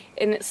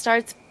and it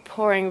starts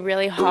pouring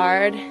really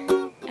hard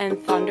and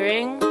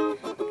thundering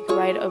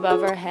right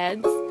above our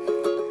heads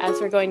as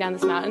we're going down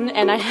this mountain.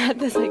 And I had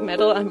this like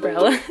metal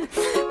umbrella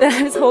that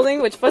I was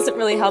holding, which wasn't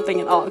really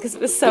helping at all because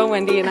it was so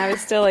windy and I was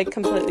still like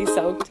completely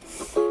soaked.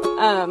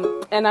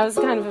 And I was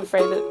kind of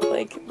afraid that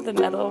like the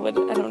metal would,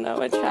 I don't know,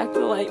 attract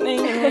the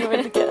lightning and we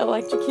would get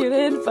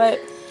electrocuted. But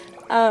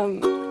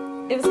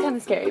it was kind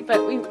of scary.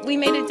 But we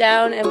made it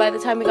down, and by the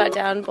time we got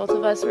down, both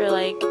of us were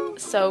like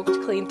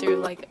soaked clean through.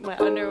 Like my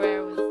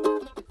underwear was.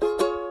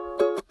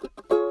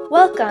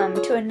 Welcome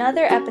to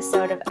another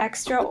episode of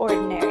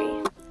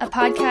Extraordinary, a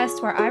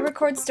podcast where I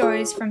record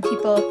stories from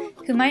people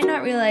who might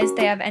not realize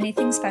they have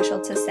anything special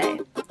to say.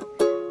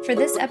 For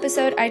this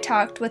episode, I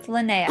talked with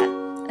Linnea,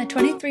 a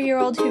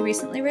 23-year-old who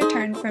recently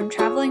returned from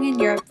traveling in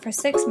Europe for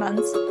 6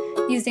 months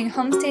using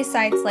homestay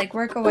sites like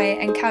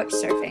Workaway and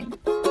Couchsurfing.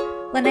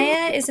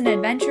 Linnea is an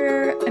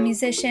adventurer, a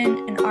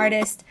musician, an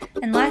artist,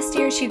 and last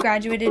year she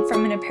graduated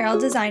from an apparel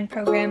design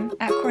program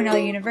at Cornell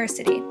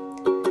University.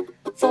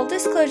 Full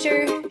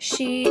disclosure,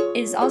 she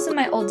is also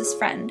my oldest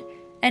friend,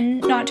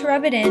 and not to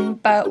rub it in,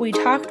 but we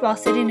talked while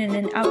sitting in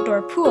an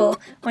outdoor pool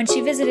when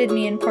she visited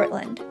me in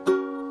Portland.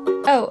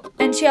 Oh,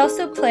 and she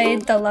also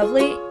played the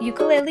lovely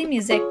ukulele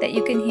music that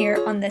you can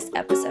hear on this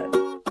episode.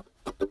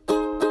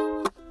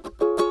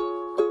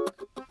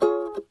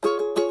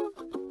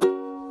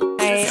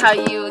 This is how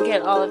you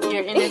get all of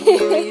your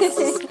interviewees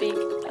to speak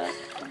up.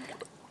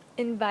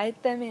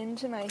 Invite them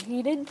into my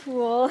heated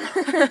pool.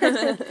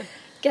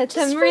 Get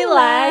them Just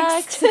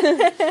relaxed.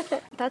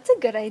 That's a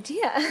good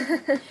idea.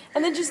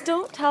 And then just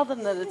don't tell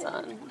them that it's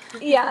on.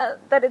 Yeah,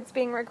 that it's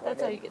being recorded.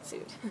 That's how you get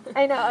sued.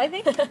 I know, I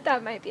think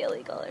that might be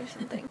illegal or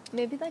something.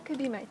 Maybe that could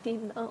be my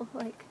theme though,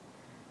 like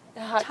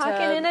A hot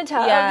talking tub. in a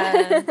tub.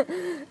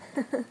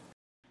 Yeah.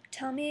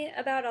 Tell me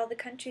about all the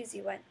countries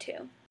you went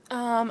to.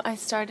 I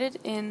started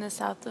in the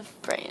south of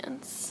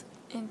France,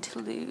 in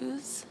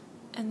Toulouse,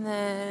 and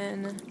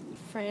then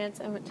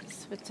France, I went to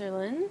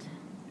Switzerland,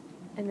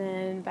 and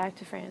then back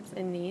to France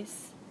in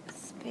Nice,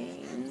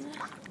 Spain,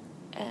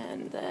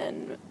 and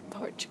then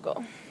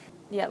Portugal.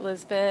 Yeah,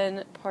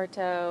 Lisbon,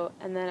 Porto,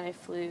 and then I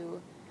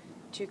flew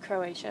to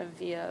Croatia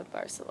via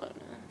Barcelona.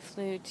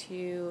 Flew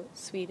to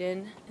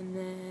Sweden, and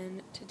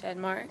then to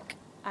Denmark,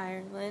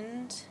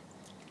 Ireland,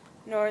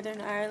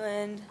 Northern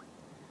Ireland,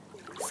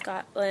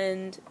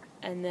 Scotland,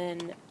 and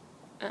then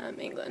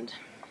England.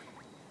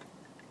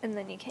 And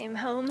then you came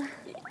home.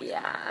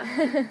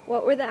 Yeah.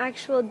 What were the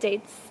actual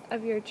dates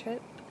of your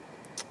trip?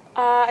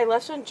 I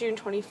left on June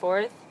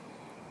 24th.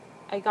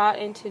 I got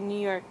into New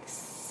York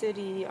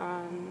City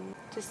on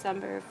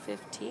December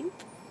 15th.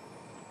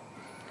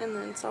 And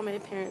then saw my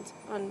parents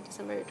on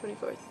December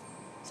 24th.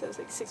 So it was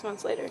like 6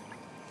 months later.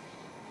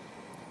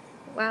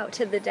 Wow,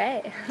 to the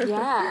day.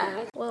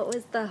 Yeah. What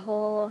was the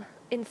whole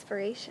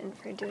inspiration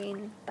for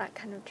doing that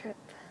kind of trip?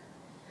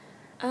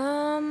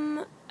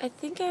 I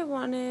think I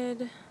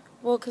wanted,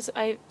 because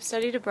I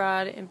studied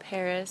abroad in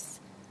Paris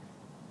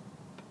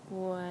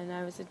when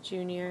I was a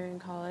junior in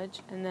college,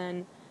 and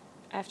then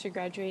after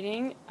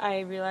graduating,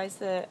 I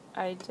realized that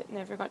I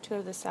never got to go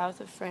to the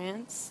south of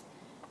France,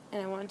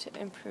 and I wanted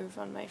to improve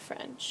on my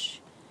French.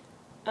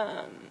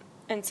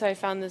 And so I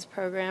found this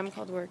program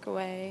called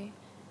Workaway,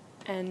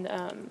 and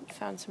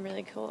found some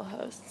really cool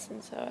hosts,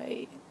 and so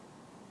I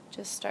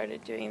just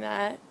started doing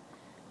that,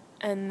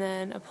 and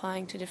then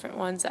applying to different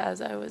ones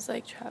as I was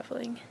like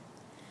traveling.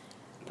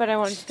 But I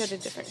wanted to go to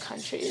different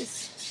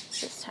countries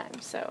this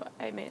time, so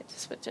I made it to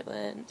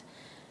Switzerland,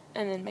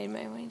 and then made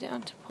my way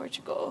down to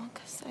Portugal,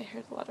 because I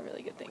heard a lot of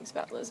really good things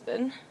about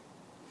Lisbon.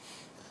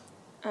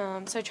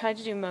 So I tried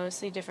to do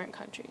mostly different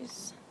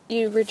countries.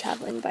 You were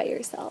traveling by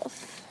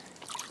yourself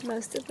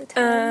most of the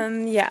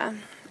time? Yeah,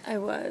 I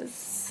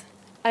was.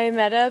 I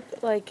met up,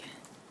 like,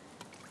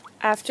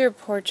 after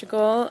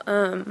Portugal,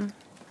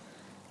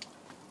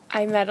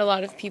 I met a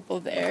lot of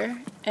people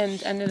there,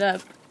 and ended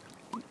up,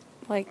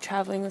 like,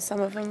 traveling with some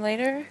of them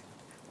later,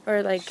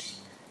 or, like,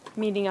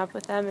 meeting up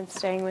with them and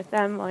staying with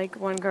them. Like,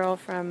 one girl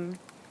from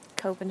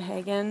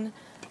Copenhagen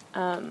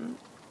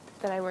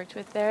that I worked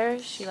with there,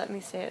 she let me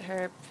stay at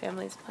her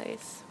family's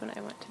place when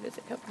I went to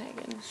visit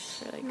Copenhagen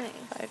for, like,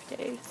 5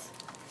 days.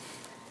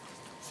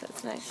 So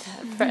it's nice to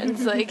have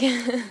friends, like,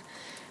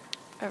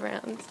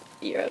 around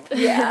Europe.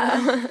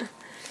 Yeah.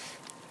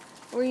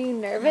 Were you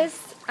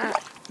nervous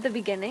at the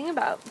beginning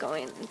about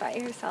going by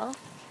yourself?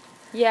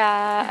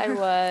 Yeah, I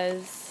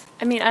was.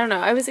 I mean, I don't know.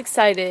 I was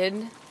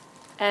excited.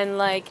 And,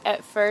 like,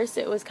 at first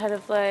it was kind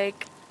of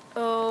like,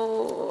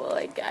 oh,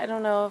 like, I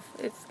don't know if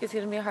it's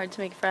going to be hard to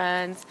make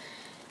friends.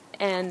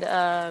 And,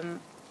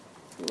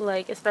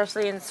 like,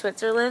 especially in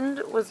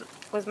Switzerland was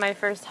my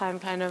first time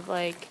kind of,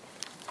 like,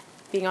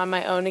 being on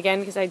my own again,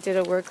 because I did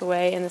a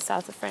workaway in the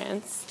south of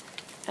France.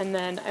 And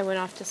then I went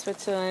off to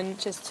Switzerland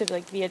just to,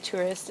 like, be a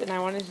tourist, and I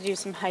wanted to do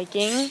some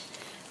hiking.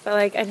 But,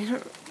 like,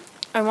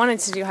 I wanted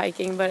to do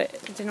hiking, but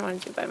I didn't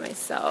want to do it by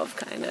myself,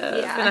 kind of.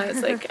 Yeah. And I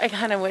was like, I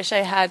kind of wish I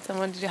had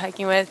someone to do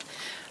hiking with.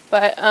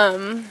 But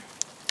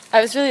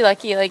I was really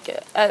lucky. Like,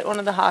 at one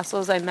of the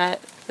hostels, I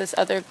met this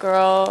other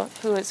girl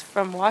who was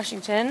from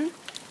Washington.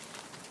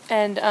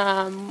 And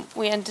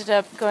we ended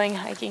up going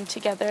hiking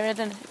together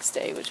the next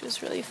day, which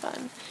was really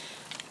fun.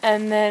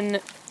 And then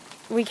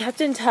we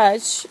kept in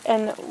touch,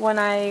 and when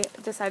I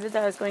decided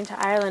that I was going to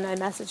Ireland, I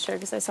messaged her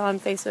because I saw on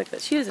Facebook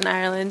that she was in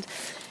Ireland.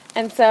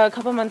 And so a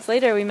couple months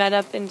later, we met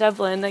up in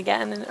Dublin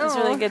again, and it was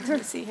really good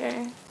to see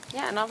her.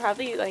 Yeah, and I'll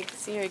probably,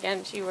 see her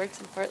again. She works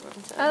in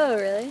Portland. So. Oh,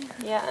 really?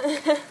 Yeah.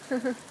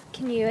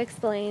 Can you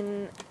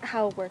explain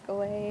how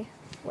Workaway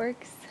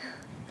works?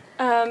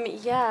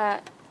 Yeah.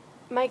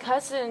 My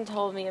cousin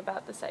told me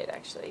about the site,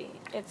 actually.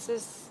 It's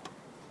this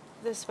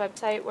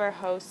website where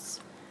hosts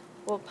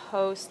will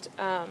post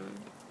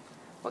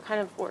what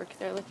kind of work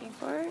they're looking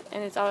for,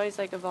 and it's always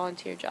a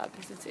volunteer job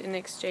because it's in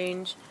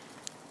exchange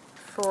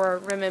for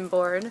room and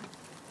board.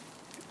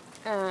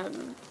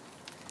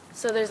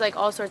 So there's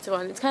all sorts of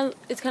ones.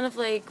 It's kind of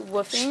like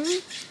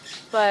woofing,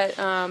 but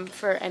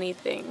for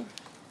anything.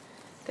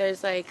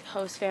 There's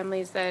host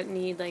families that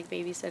need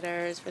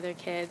babysitters for their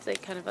kids,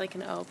 kind of like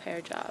an au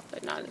pair job,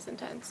 but not as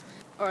intense.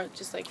 Or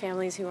just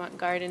families who want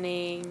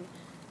gardening,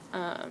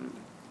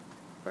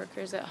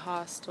 workers at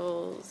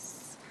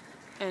hostels,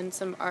 and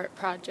some art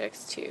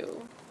projects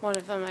too. One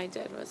of them I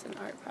did was an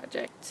art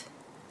project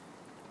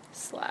 /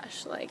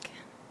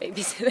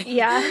 babysitting.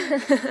 Yeah.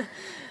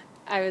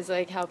 I was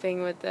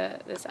helping with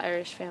this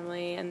Irish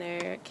family and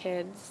their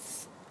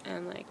kids,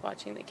 and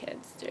watching the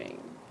kids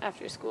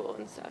after school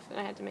and stuff, and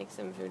I had to make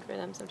some food for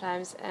them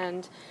sometimes,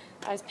 and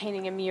I was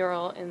painting a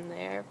mural in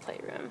their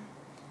playroom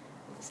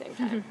at the same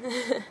time.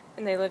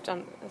 And they lived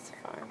on this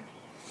farm.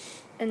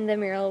 And the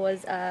mural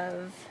was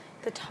of?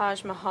 The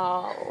Taj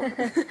Mahal.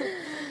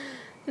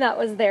 That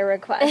was their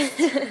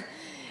request.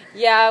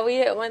 Yeah,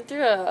 we went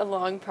through a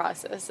long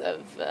process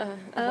of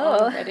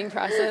long writing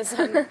process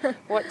on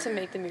what to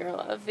make the mural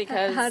of,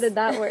 because How did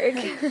that work?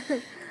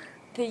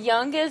 the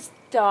youngest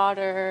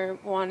daughter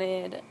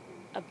wanted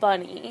a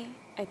bunny,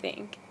 I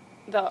think.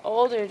 The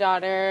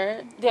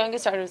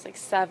youngest daughter was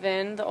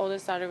 7, the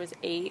oldest daughter was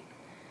 8.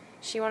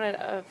 She wanted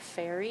a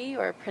fairy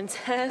or a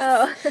princess.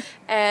 Oh.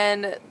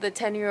 And the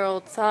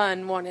 10-year-old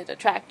son wanted a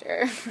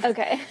tractor.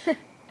 Okay.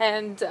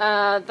 And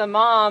the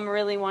mom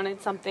really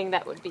wanted something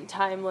that would be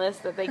timeless,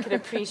 that they could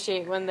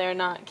appreciate when they're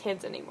not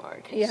kids anymore.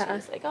 Cause she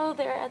was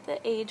they're at the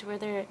age where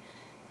they're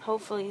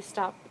hopefully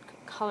stop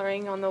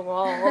coloring on the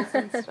walls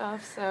and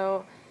stuff.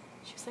 So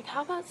she was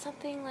how about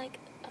something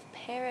of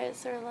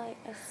Paris or a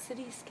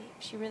cityscape?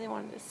 She really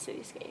wanted a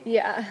cityscape.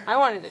 Yeah. I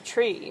wanted a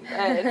tree,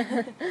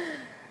 but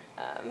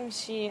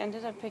she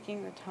ended up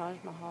picking the Taj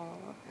Mahal.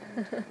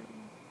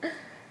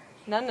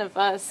 None of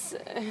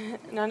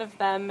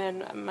them,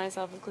 and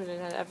myself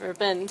included, had ever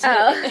been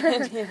to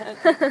India.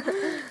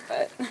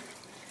 But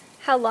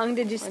how long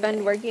did you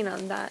spend working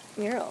on that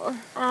mural?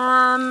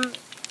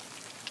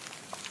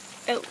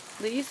 At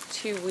least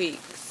 2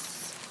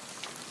 weeks.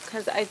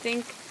 Because I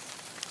think,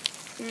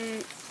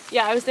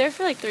 I was there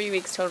for 3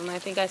 weeks total, and I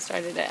think I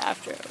started it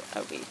after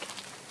a week.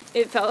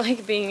 It felt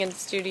like being in the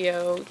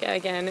studio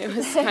again. It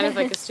was kind of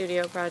like a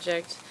studio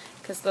project.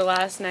 Because the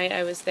last night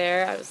I was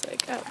there, I was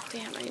oh,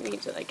 damn, I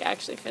need to,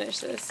 actually finish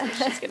this. Or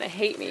she's going to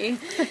hate me.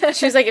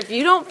 She was if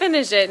you don't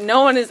finish it,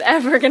 no one is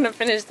ever going to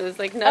finish this.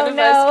 None of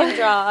us can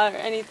draw or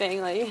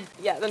anything.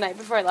 The night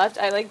before I left,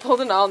 I,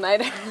 pulled an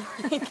all-nighter,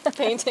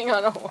 painting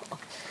on a wall.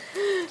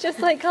 Just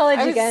like college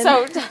again.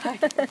 I was so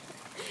tired.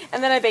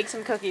 And then I baked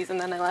some cookies, and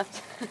then I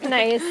left.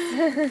 Nice.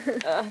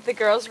 The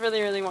girls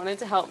really, really wanted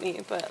to help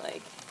me, but,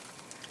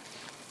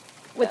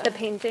 with the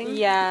painting?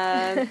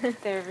 Yeah,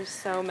 they were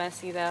so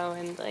messy, though,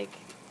 and,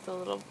 the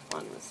little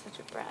one was such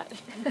a brat.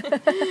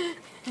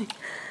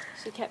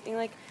 She kept being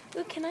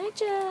ooh, can I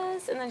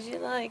just... And then she'd,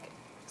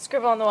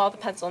 scribble on the wall with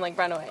a pencil and,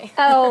 run away.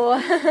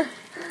 Oh.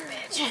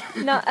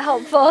 Bitch. Not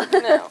helpful.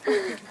 No.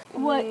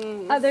 What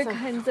other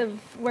kinds of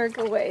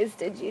workaways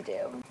did you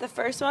do? The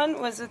first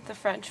one was with the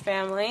French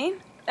family.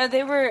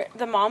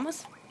 The mom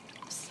was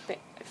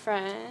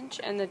French,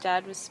 and the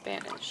dad was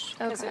Spanish.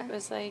 Because it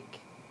was,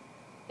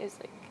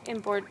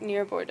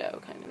 near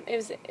Bordeaux, kind of. It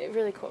was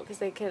really cool because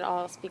they could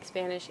all speak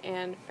Spanish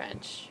and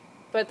French.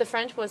 But the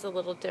French was a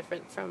little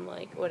different from,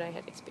 what I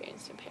had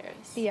experienced in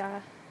Paris.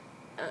 Yeah.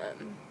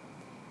 And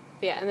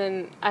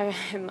then I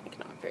am,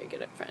 not very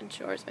good at French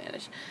or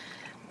Spanish.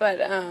 But,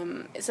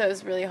 so it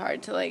was really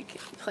hard to,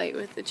 play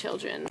with the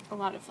children. A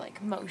lot of,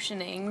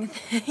 motioning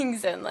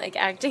things and,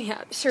 acting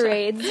out.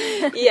 Charades.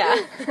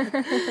 Yeah.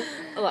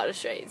 A lot of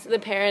charades. The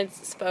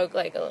parents spoke,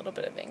 a little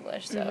bit of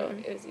English, so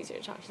it was easier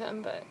to talk to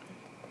them, but...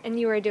 And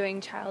you were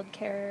doing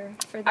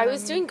childcare for them? I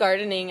was doing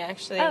gardening,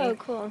 actually. Oh,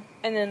 cool.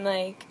 And then,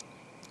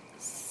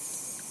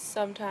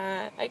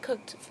 sometime I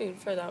cooked food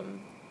for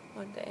them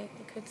one day.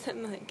 I cooked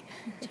them,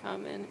 chow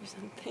mein or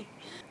something.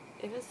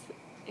 It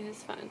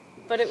was fun.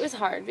 But it was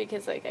hard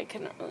because, I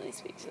couldn't really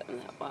speak to them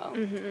that well.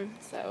 Mm-hmm.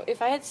 So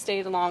if I had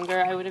stayed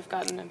longer, I would have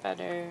gotten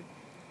better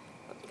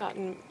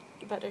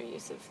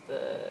use of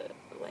the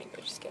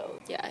language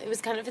skills. Yeah, it was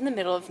kind of in the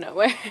middle of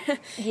nowhere.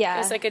 Yeah.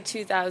 It was a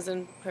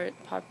 2,000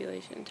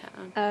 population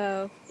town.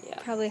 Oh, yeah.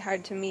 Probably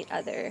hard to meet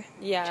other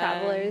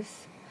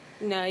travelers.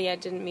 No,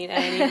 didn't meet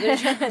any other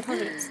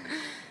travelers.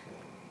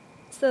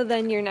 So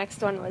then your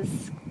next one was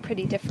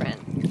pretty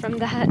different from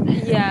that.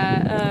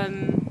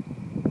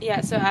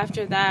 Yeah, so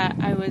after that,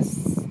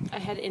 I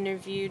had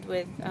interviewed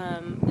with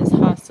this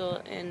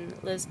hostel in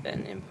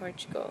Lisbon, in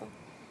Portugal,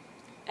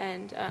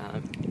 and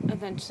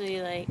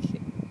eventually, like,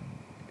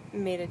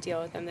 made a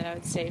deal with them that I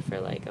would stay for,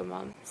 like, a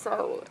month.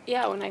 So,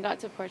 yeah, when I got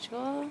to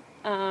Portugal,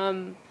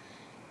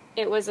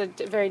 it was a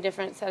very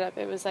different setup.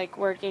 It was, like,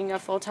 working a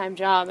full-time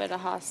job at a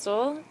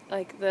hostel,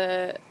 like,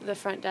 the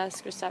front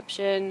desk,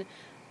 reception,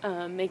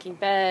 making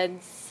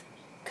beds,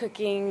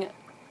 cooking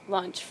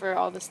lunch for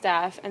all the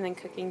staff, and then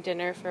cooking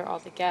dinner for all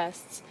the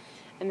guests,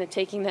 and then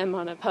taking them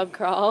on a pub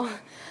crawl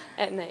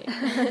at night.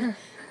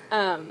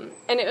 And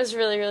it was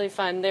really, really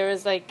fun. There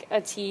was, like,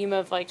 a team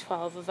of, like,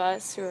 12 of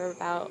us who were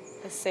about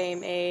the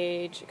same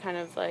age, kind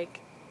of, like,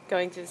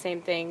 going through the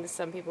same things.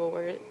 Some people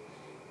were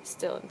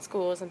still in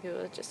school, some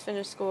people had just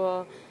finished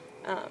school,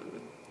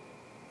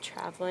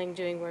 traveling,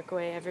 doing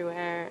Workaway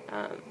everywhere,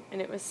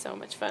 and it was so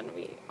much fun.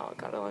 We all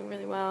got along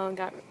really well and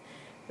got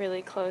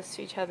really close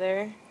to each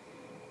other.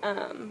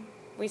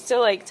 We still,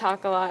 like,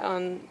 talk a lot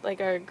on,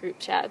 like, our group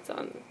chats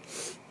on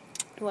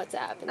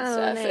WhatsApp and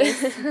stuff.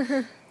 Nice.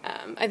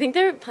 I think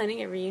they're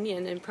planning a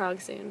reunion in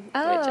Prague soon, which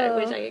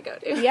I could go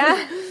to.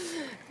 Yeah.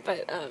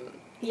 But,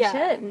 You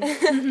should.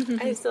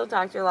 I still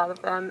talk to a lot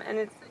of them, and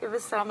it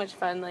was so much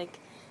fun. Like,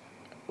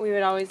 we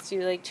would always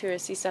do, like,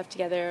 touristy stuff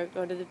together, or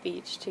go to the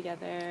beach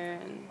together,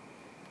 and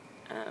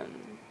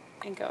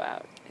go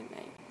out at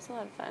night. It was a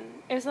lot of fun.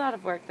 It was a lot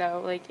of work,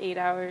 though, like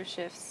 8-hour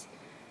shifts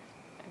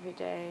every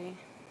day.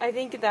 I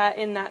think that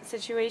in that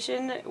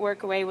situation,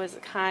 Workaway was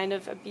kind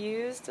of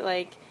abused.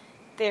 Like,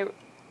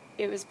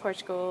 it was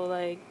Portugal,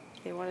 like,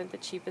 they wanted the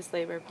cheapest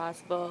labor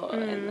possible,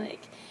 and,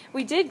 like,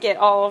 we did get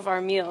all of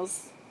our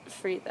meals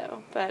free,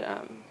 though,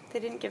 but they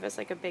didn't give us,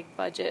 like, a big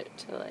budget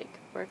to, like,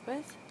 work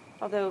with,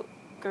 although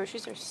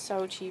groceries are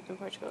so cheap in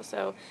Portugal,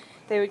 so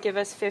they would give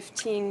us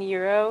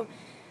 €15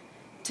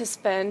 to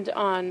spend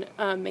on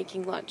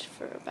making lunch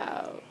for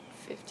about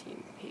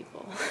 15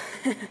 people.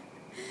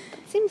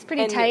 Seems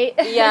pretty tight.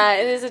 Yeah,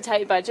 it is a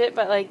tight budget,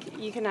 but, like,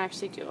 you can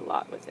actually do a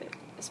lot with it,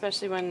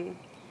 especially when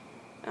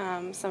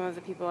some of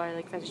the people are,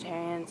 like,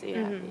 vegetarians.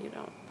 You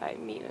don't buy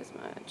meat as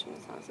much, and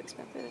it's not as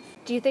expensive.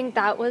 Do you think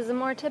that was a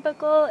more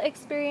typical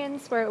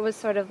experience, where it was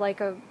sort of like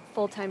a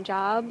full-time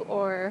job,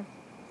 or...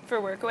 For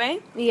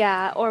Workaway?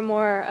 Yeah, or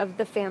more of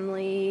the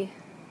family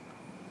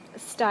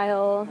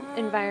style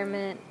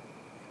environment?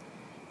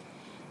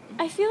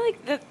 I feel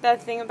like the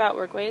thing about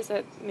Workaway is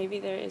that maybe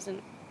there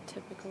isn't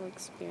typical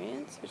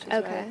experience, which is why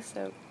it's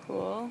so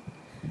cool,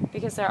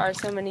 because there are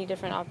so many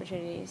different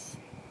opportunities.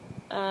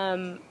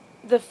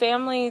 The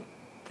family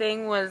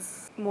thing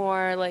was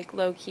more, like,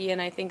 low-key,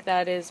 and I think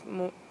that is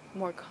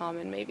more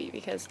common, maybe,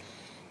 because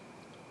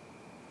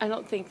I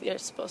don't think they're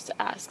supposed to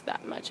ask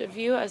that much of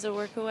you as a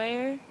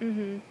workawayer.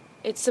 Mm-hmm.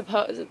 It's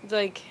supposed,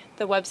 like,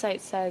 the website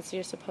says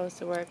you're supposed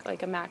to work,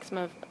 like, a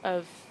maximum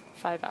of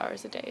 5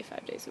 hours a day,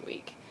 5 days a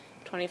week,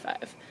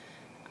 25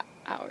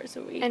 hours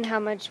a week. And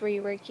how much were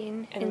you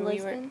working in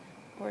Lisbon? We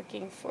were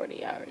working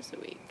 40 hours a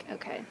week.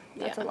 Okay,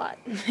 that's a lot.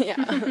 Yeah,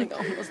 like,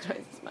 almost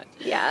twice as much.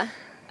 Yeah.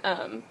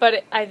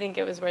 But I think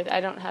it was worth it.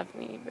 I don't have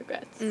any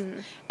regrets. Mm-hmm.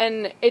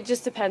 And it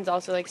just depends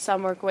also, like,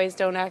 some workaways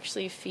don't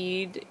actually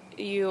feed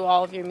you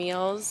all of your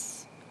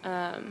meals.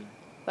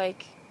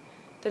 Like,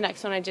 the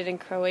next one I did in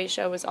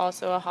Croatia was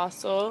also a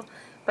hostel,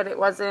 but it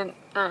wasn't,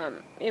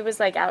 it was,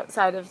 like,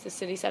 outside of the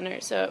city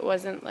center, so it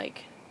wasn't,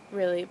 like,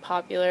 really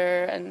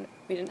popular, and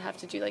we didn't have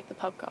to do, like, the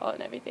pub crawl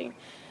and everything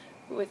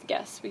with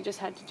guests. We just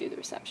had to do the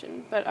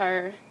reception. But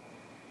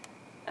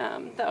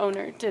the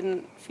owner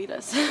didn't feed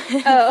us.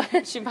 Oh.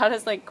 She bought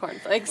us, like,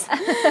 cornflakes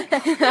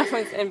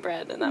and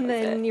bread, and that was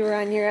it. And you were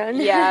on your own.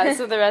 Yeah,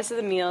 so the rest of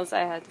the meals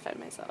I had to fend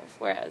myself,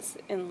 whereas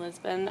in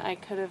Lisbon I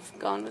could have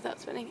gone without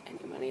spending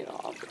any money at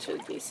all, which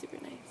would be super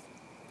nice.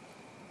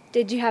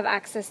 Did you have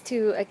access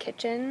to a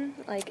kitchen,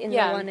 like in the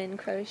one in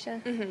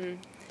Croatia? Mm-hmm.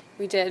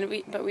 We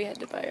did, but we had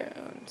to buy our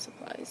own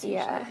supplies usually.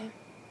 Yeah.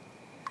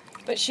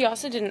 But she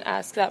also didn't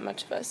ask that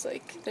much of us.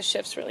 Like, the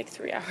shifts were, like,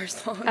 3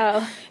 hours long.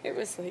 Oh. It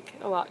was, like,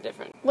 a lot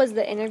different. Was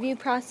the interview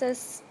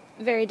process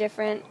very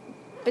different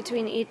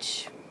between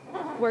each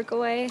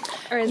workaway?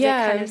 Or is it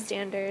kind of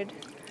standard?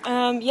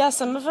 Yeah,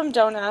 some of them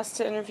don't ask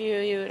to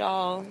interview you at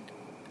all.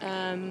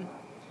 The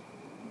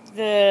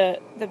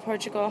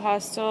Portugal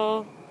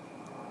hostel,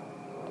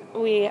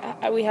 we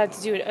had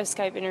to do a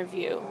Skype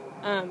interview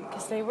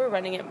because they were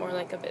running it more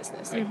like a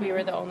business. Like, we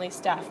were the only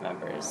staff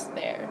members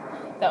there.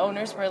 The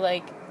owners were,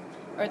 like,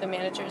 or the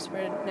managers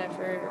were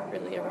never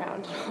really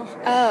around at all.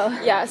 Oh.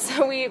 Yeah,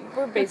 so we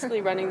were basically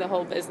running the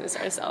whole business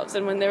ourselves.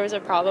 And when there was a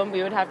problem,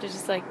 we would have to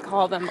just, like,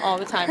 call them all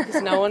the time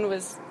because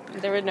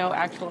there were no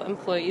actual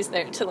employees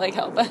there to, like,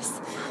 help us.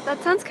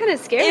 That sounds kind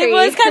of scary. It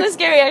was kind of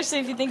scary,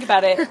 actually, if you think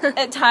about it.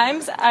 At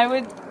times, I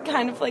would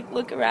kind of, like,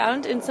 look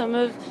around, and some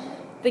of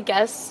the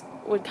guests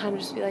would kind of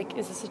just be like,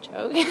 is this a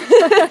joke?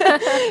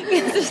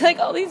 Because there's, like,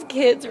 all these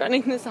kids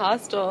running this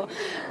hostel.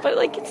 But,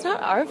 like, it's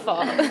not our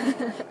fault.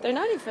 They're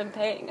not even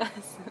paying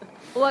us.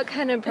 What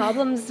kind of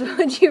problems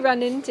would you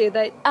run into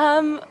that?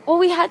 Well,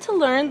 we had to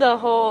learn the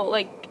whole,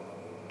 like,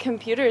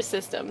 computer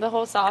system, the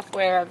whole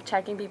software of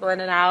checking people in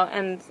and out,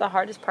 and the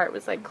hardest part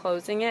was, like,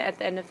 closing it at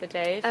the end of the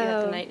day if you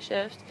had the night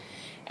shift.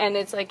 And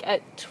it's, like,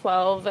 at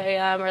 12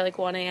 a.m. or, like,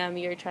 1 a.m.,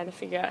 you're trying to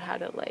figure out how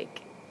to,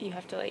 like, you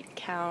have to, like,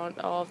 count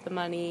all of the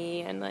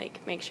money and,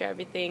 like, make sure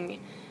everything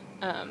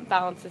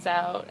balances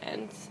out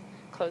and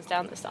close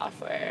down the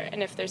software.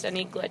 And if there's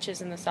any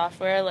glitches in the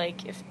software,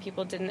 like, if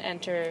people didn't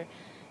enter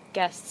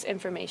guests'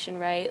 information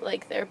right,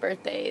 like their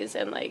birthdays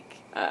and, like,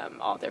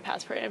 all their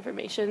passport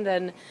information,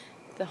 then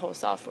the whole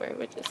software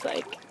would just,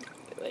 like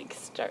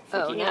start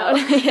freaking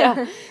out.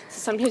 Yeah. So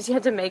sometimes you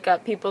had to make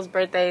up people's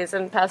birthdays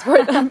and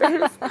passport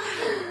numbers,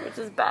 which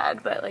is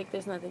bad, but, like,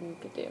 there's nothing you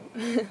could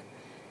do.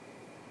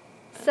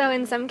 So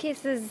in some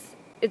cases,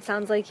 it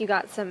sounds like you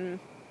got some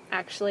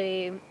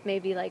actually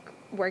maybe, like,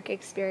 work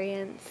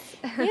experience.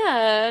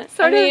 Yeah.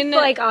 Sort of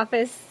like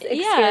office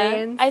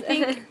experience. Yeah, I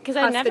think, because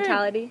I'd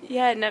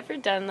never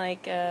done,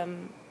 like,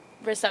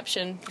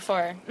 reception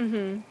before.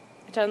 Mm-hmm.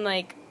 I'd done,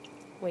 like,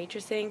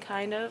 waitressing,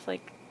 kind of.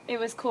 Like, it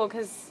was cool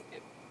because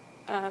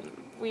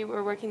we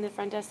were working the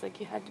front desk, like,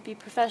 you had to be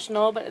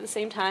professional, but at the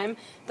same time,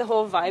 the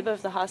whole vibe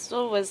of the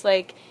hostel was,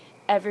 like,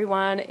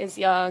 everyone is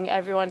young,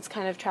 everyone's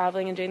kind of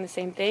traveling and doing the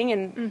same thing,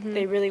 and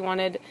they really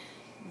wanted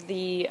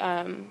the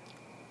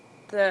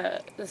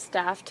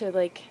staff to,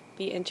 like,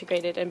 be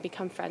integrated and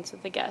become friends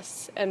with the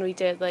guests. And we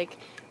did, like,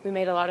 we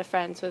made a lot of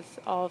friends with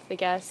all of the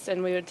guests,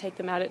 and we would take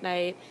them out at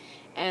night,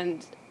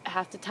 and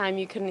half the time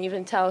you couldn't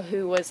even tell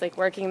who was, like,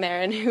 working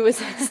there and who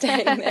was, like,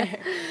 staying there,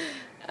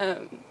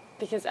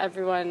 because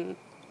everyone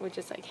would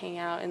just, like, hang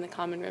out in the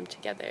common room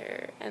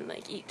together and,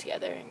 like, eat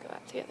together and go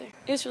out together.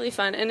 It was really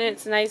fun, and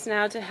it's nice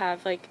now to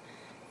have, like,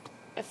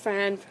 a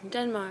friend from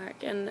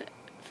Denmark and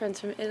friends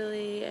from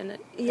Italy and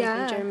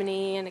from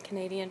Germany and a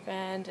Canadian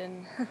friend,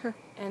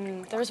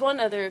 and there was one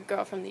other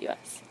girl from the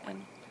U.S.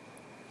 and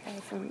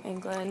from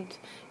England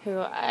who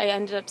I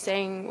ended up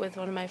staying with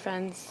one of my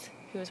friends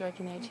who was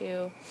working there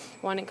too,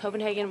 one in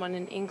Copenhagen, one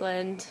in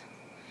England,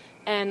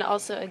 and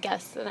also a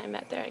guest that I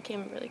met there I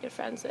became really good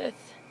friends with.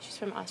 She's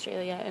from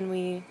Australia, and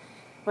we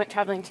went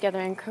traveling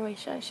together in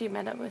Croatia. She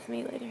met up with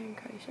me later in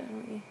Croatia,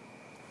 and we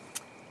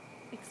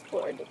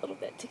explored a little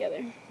bit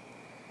together.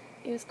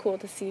 It was cool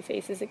to see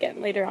faces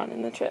again later on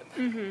in the trip.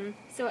 Mm-hmm.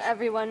 So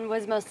everyone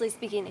was mostly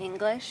speaking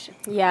English?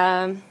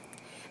 Yeah.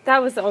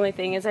 That was the only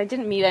thing, is I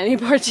didn't meet any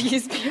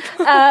Portuguese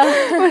people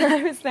when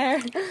I was there.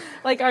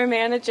 Like, our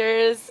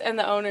managers and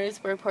the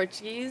owners were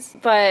Portuguese,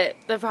 but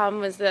the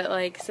problem was that,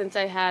 like, since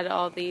I had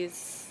all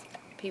these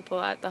people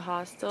at the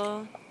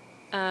hostel,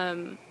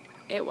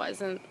 it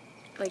wasn't,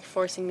 like,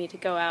 forcing me to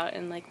go out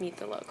and, like, meet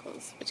the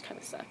locals, which kind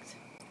of sucked.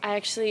 I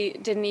actually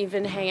didn't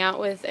even hang out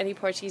with any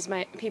Portuguese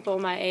people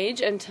my age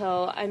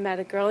until I met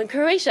a girl in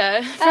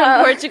Croatia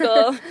from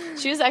Portugal.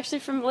 She was actually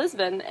from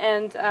Lisbon,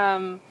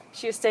 and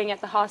she was staying at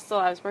the hostel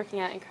I was working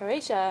at in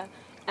Croatia,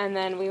 and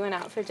then we went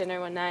out for dinner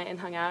one night and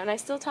hung out, and I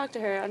still talk to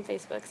her on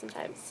Facebook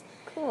sometimes.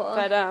 Cool.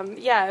 But,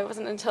 it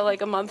wasn't until,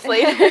 like, a month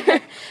later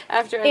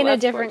after I left in a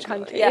different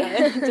Portugal. country.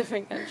 Yeah, in a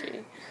different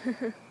country.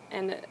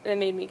 And it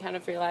made me kind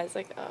of realize,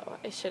 like, oh,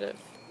 I should have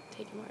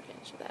taken more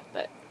advantage of that.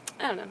 But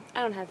I don't know.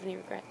 I don't have any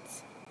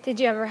regrets. Did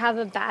you ever have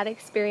a bad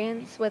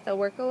experience with a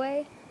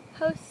Workaway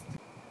host?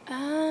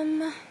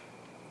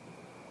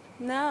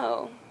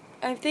 No.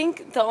 I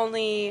think the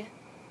only,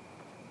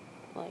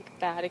 like,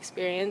 bad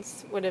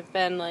experience would have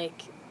been,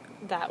 like,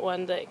 that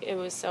one that it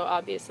was so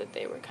obvious that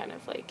they were kind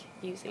of, like,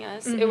 using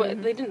us.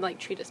 Mm-hmm. They didn't, like,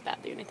 treat us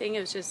badly or anything.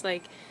 It was just,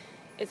 like,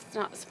 it's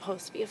not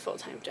supposed to be a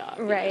full-time job.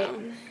 Right. You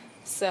know?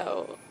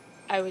 So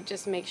I would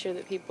just make sure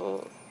that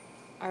people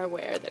are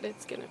aware that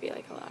it's going to be,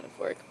 like, a lot of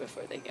work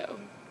before they go.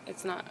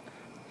 It's not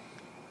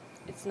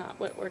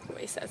what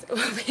Workaway says it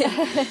will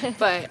be.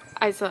 But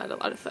I still had a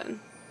lot of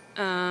fun.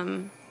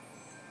 And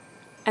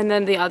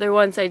then the other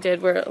ones I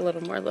did were a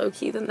little more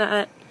low-key than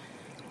that.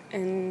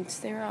 And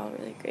they were all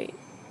really great.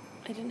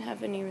 I didn't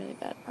have any really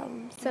bad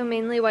problems. So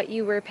mainly what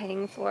you were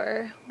paying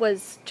for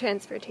was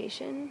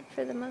transportation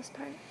for the most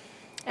part?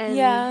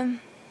 And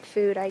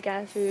food, I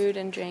guess. Food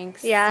and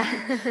drinks. Yeah.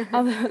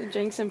 Although the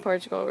drinks in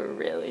Portugal were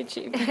really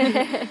cheap.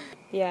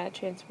 Yeah,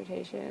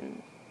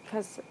 transportation.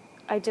 Because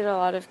I did a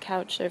lot of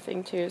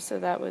couchsurfing too, so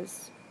that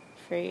was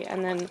free.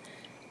 And then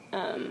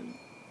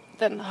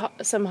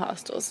some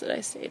hostels that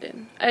I stayed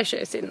in.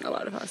 Actually, I stayed in a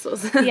lot of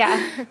hostels.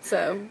 Yeah.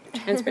 So,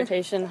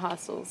 transportation,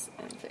 hostels,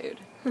 and food,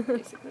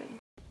 basically.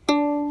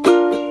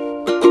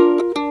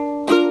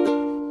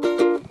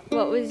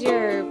 What was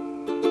your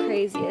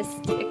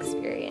craziest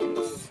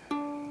experience?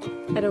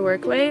 At a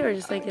Workaway, or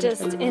just like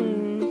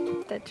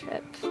in the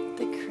trip?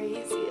 The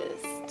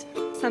craziest.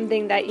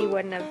 Something that you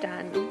wouldn't have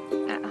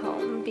done at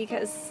home,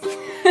 because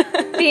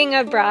being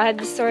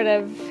abroad sort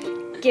of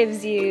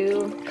gives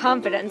you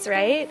confidence,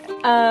 right?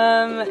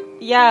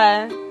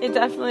 Yeah, it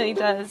definitely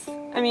does.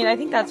 I mean, I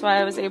think that's why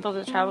I was able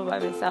to travel by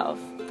myself.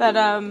 But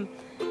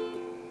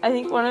I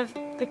think one of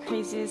the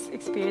craziest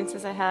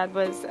experiences I had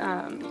was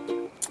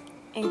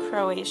in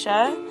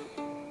Croatia.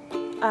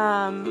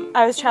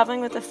 I was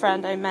traveling with a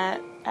friend I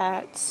met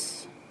at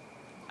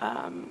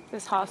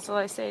this hostel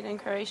I stayed in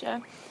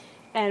Croatia,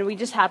 and we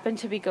just happened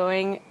to be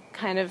going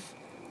kind of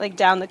like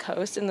down the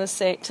coast in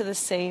to the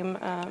same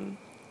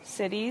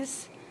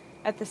cities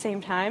at the same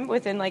time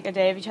within like a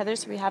day of each other.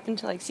 So we happened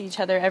to like see each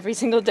other every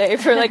single day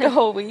for like a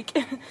whole week,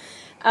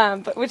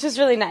 but which was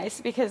really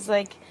nice because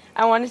like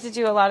I wanted to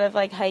do a lot of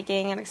like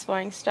hiking and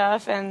exploring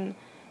stuff, and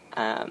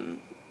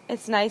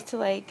it's nice to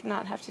like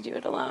not have to do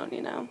it alone,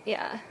 you know.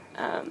 Yeah.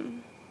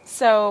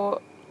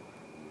 So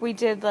we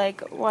did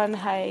like one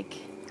hike,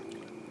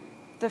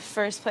 the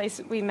first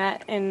place we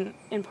met in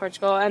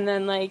Portugal, and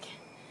then like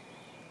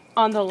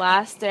on the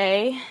last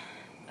day,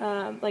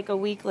 like a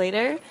week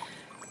later,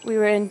 we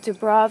were in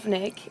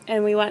Dubrovnik,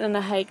 and we went on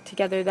a hike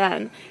together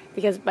then,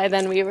 because by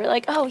then we were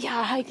like, oh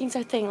yeah, hiking's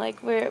our thing,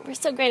 like we're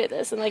so great at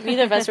this, and like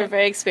neither of us were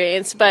very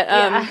experienced, but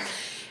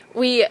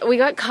we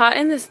got caught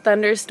in this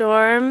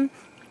thunderstorm,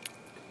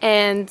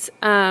 and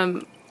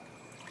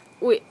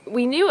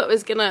we knew it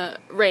was gonna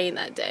rain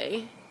that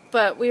day,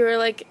 but we were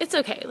like, it's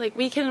okay, like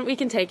we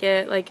can take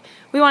it, like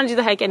we want to do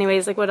the hike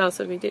anyways, like what else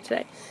would we do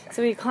today?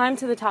 So we climbed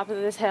to the top of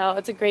this hill.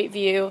 It's a great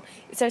view.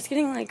 It starts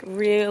getting like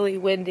really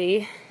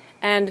windy,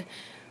 and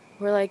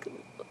we're like,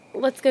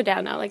 let's go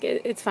down now, like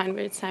it's fine,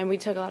 it's time. We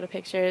took a lot of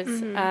pictures.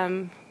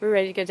 We're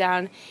ready to go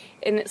down,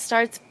 and it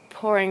starts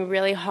pouring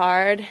really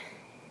hard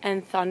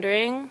and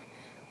thundering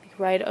like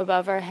right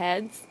above our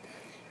heads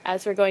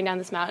as we're going down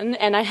this mountain,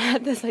 and I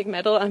had this like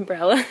metal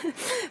umbrella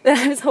that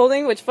I was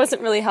holding, which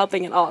wasn't really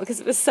helping at all because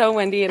it was so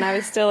windy and I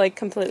was still like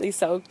completely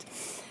soaked,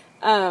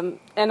 and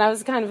I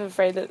was kind of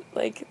afraid that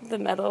like the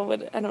metal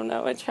would, I don't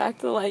know, attract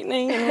the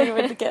lightning and we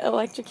would get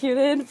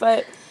electrocuted,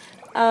 but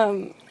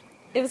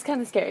it was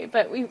kind of scary.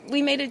 But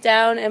we made it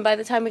down, and by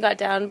the time we got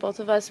down, both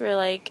of us were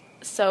like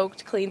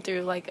soaked clean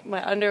through. Like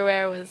my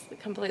underwear was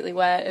completely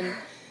wet,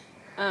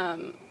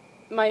 and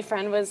my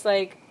friend was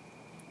like,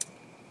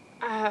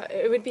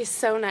 it would be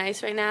so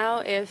nice right now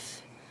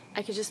if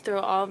I could just throw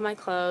all of my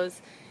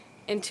clothes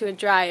into a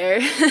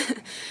dryer.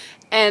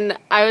 And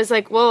I was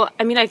like, well,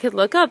 I mean, I could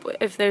look up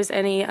if there's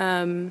any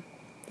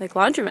like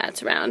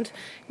laundromats around,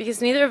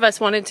 because neither of us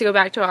wanted to go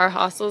back to our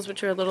hostels,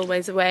 which were a little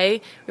ways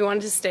away. We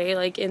wanted to stay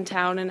like in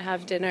town and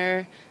have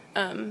dinner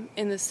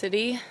in the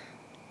city.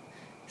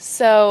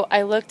 So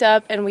I looked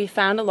up and we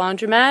found a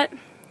laundromat,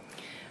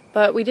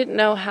 but we didn't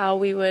know how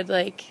we would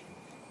like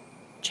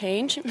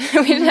change.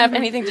 We didn't have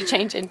anything to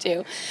change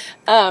into.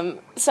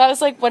 So I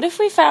was like, what if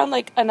we found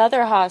like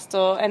another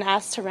hostel and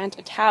asked to rent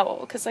a towel?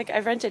 Because like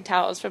I've rented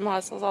towels from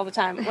hostels all the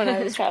time when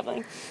I was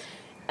traveling.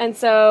 And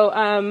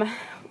so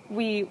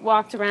we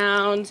walked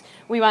around.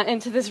 We went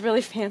into this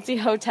really fancy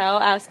hotel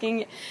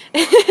asking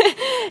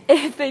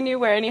if they knew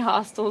where any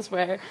hostels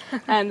were.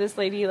 And this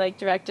lady like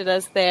directed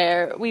us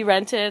there. We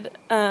rented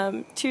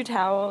 2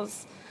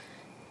 towels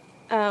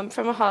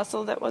from a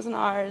hostel that wasn't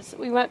ours.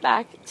 We went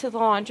back to the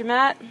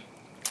laundromat,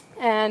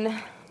 and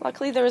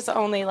luckily there was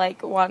only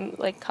like one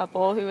like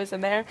couple who was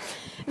in there.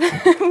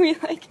 We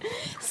like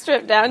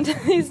stripped down to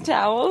these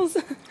towels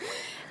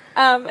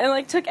and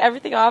like took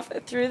everything off,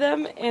 threw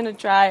them in a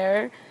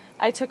dryer.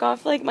 I took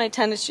off like my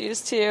tennis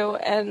shoes too,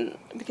 and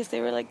because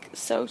they were like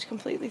soaked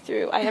completely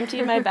through. I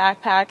emptied my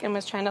backpack and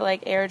was trying to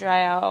like air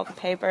dry out all the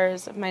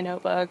papers of my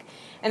notebook,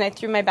 and I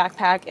threw my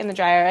backpack in the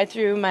dryer. I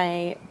threw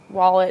my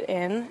wallet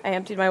in. I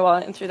emptied my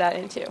wallet and threw that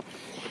in too.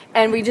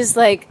 And we just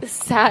like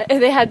sat,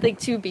 they had like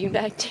 2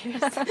 beanbag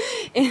chairs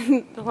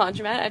in the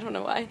laundromat. I don't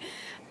know why.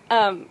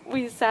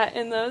 We sat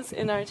in those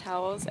in our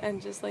towels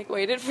and just like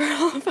waited for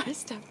all of our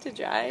stuff to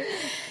dry.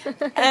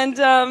 And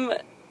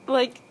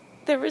like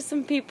there were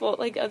some people,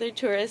 like other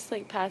tourists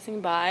like passing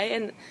by,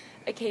 and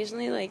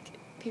occasionally like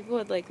people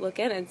would like look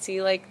in and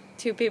see like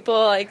 2 people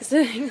like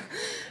sitting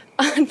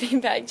on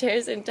beanbag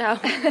chairs and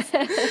towels,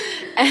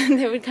 and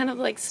they would kind of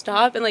like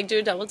stop and like do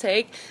a double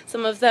take.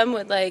 Some of them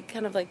would like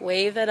kind of like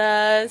wave at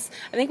us.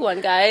 I think one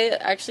guy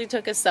actually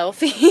took a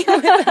selfie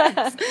with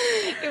us.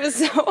 It was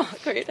so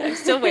awkward. I'm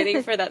still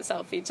waiting for that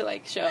selfie to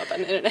like show up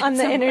on the internet. On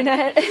the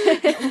internet.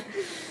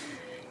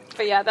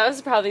 But yeah, that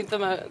was probably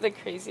the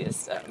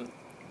craziest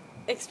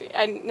experience.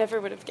 I never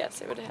would have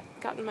guessed I would have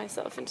gotten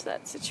myself into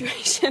that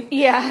situation.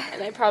 Yeah.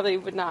 And I probably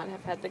would not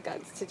have had the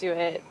guts to do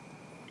it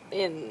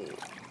in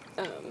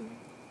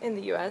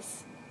the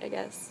U.S., I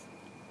guess,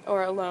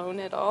 or alone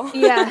at all.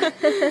 Yeah.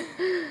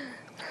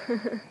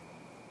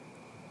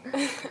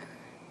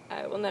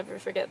 I will never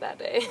forget that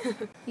day.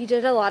 You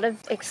did a lot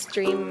of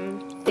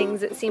extreme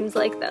things, it seems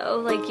like,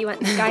 though. Like, you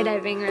went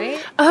skydiving,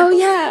 right? Oh,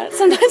 yeah.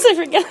 Sometimes I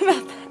forget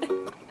about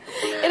that.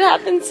 It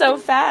happened so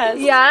fast.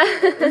 Yeah.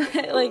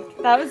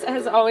 Like,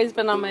 has always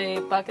been on my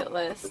bucket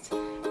list.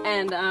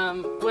 And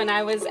when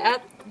I was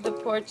at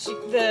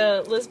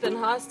the Lisbon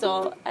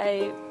hostel,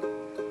 I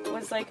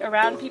was like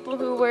around people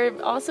who were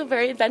also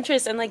very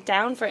adventurous and like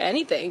down for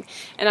anything,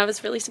 and I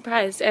was really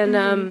surprised.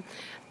 And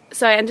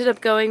so I ended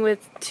up going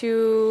with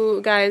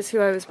 2 guys who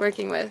I was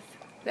working with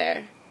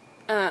there.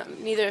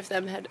 Neither of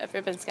them had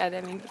ever been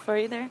skydiving before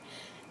either,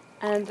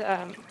 and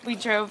we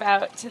drove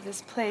out to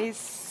this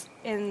place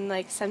in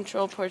like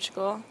central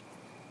Portugal,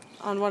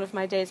 on one of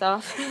my days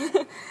off.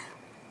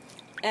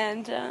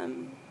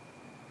 And,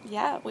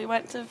 we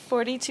went to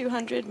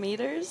 4,200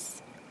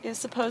 meters. It was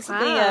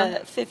supposedly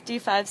a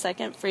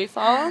 55-second free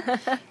fall.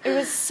 It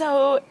was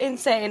so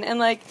insane. And,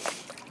 like,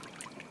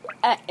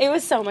 it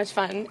was so much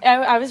fun.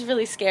 I was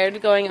really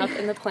scared going up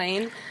in the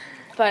plane.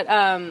 But,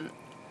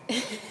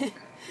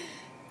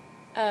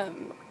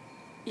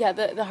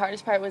 the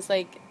hardest part was,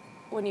 like,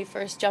 when you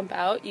first jump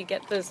out, you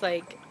get those,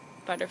 like,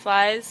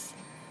 butterflies,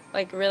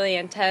 like, really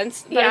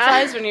intense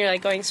butterflies when you're,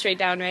 like, going straight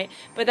down, right?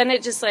 But then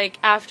it just, like,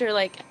 after,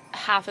 like,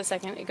 half a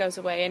second, it goes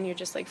away, and you're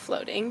just, like,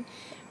 floating,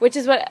 which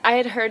is what I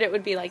had heard it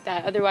would be like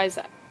that. Otherwise,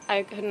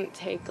 I couldn't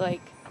take,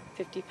 like,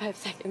 55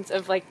 seconds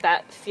of, like,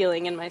 that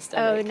feeling in my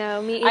stomach. Oh,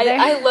 no, me either.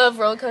 I love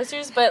roller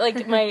coasters, but,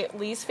 like, my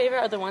least favorite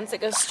are the ones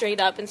that go straight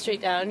up and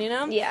straight down, you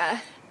know? Yeah.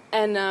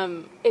 And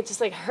it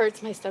just, like,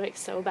 hurts my stomach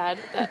so bad,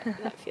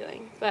 that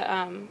feeling. But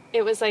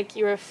it was, like,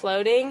 you were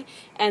floating,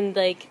 and,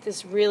 like,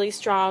 this really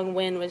strong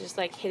wind was just,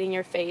 like, hitting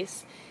your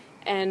face.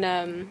 And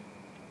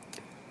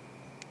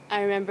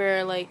I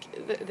remember, like,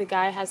 the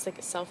guy has, like,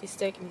 a selfie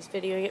stick, and he's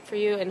videoing it for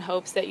you in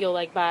hopes that you'll,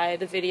 like, buy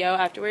the video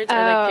afterwards or,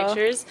 like,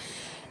 pictures.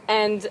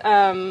 And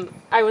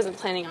I wasn't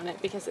planning on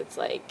it because it's,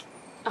 like,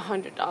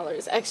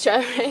 $100 extra,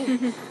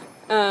 right?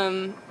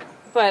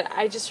 But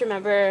I just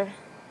remember...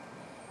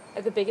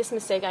 the biggest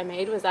mistake I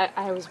made was that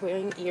I was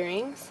wearing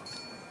earrings.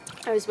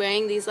 I was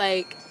wearing these,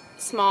 like,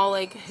 small,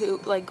 like,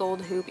 hoop, like,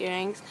 gold hoop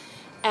earrings.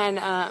 And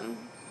I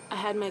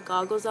had my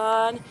goggles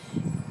on,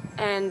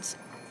 and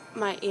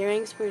my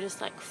earrings were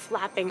just, like,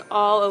 flapping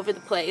all over the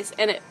place.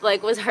 And it,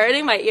 like, was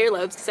hurting my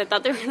earlobes because I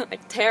thought they were going to,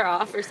 like, tear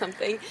off or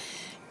something.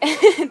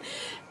 And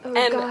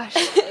gosh.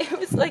 It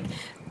was, like,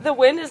 the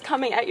wind is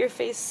coming at your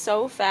face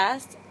so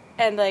fast.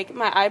 And, like,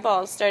 my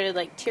eyeballs started,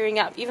 like, tearing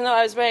up, even though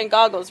I was wearing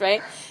goggles,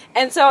 right?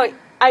 And so...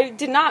 I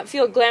did not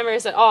feel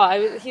glamorous at all.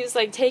 He was,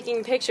 like,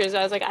 taking pictures.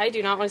 I was like, I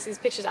do not want to see these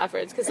pictures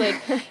afterwards. Because, like,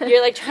 you're,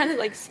 like, trying to,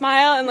 like,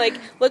 smile and, like,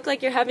 look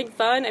like you're having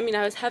fun. I mean,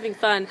 I was having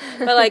fun.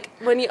 But, like,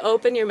 when you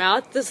open your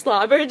mouth, the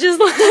slobber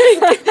just,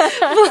 like,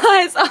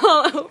 flies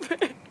all over.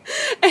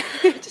 And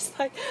you're just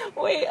like,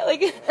 wait,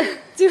 like,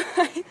 do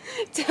I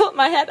tilt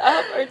my head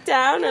up or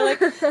down? Or,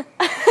 like...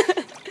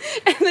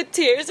 and the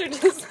tears are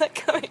just, like,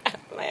 coming out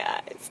of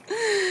my eyes.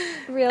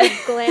 Real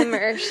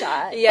glamour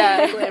shot.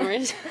 Yeah,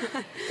 glamour shot.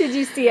 Did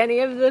you see any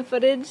of the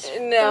footage?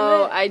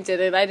 No, I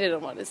didn't. I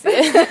didn't want to see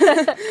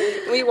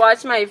it. We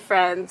watched my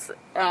friend's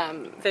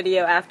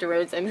video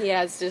afterwards, and he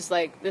has just,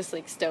 like, this,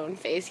 like, stone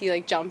face. He,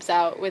 like, jumps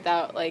out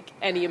without, like,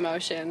 any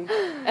emotion,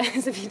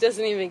 as if he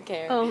doesn't even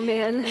care. Oh,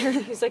 man.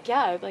 He's like,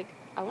 yeah, like,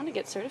 I want to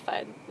get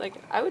certified. Like,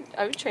 I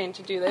would train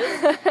to do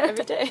this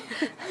every day.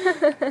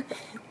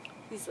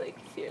 He's, like,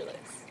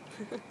 fearless.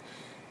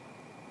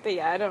 But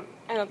yeah, I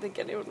don't think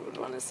anyone would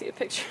want to see a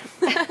picture of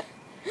that.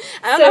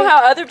 I don't know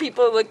how other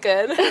people look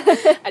good.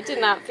 I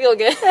did not feel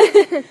good.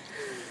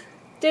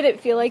 Did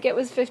it feel like it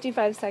was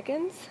 55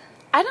 seconds?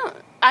 I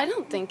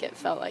don't think it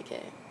felt like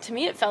it. To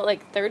me, it felt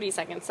like 30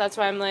 seconds. That's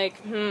why I'm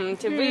like,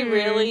 did we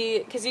really...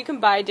 Because you can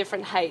buy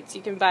different heights.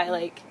 You can buy,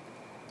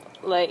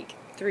 like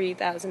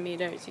 3,000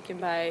 meters. You can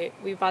buy...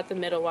 We bought the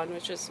middle one,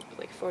 which was,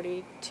 like,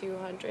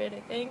 4,200, I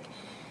think.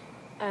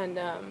 And,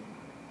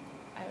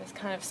 I was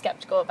kind of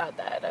skeptical about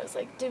that. I was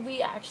like, did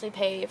we actually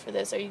pay for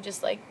this? Or are you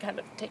just, like, kind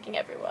of taking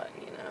everyone,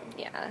 you know?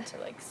 Yeah. To,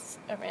 like,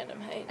 a random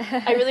height.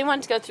 I really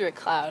wanted to go through a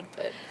cloud,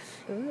 but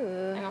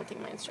Ooh. I don't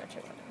think my instructor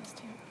wanted us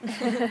to.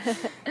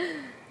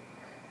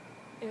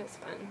 It was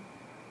fun.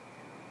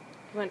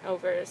 Went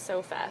over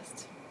so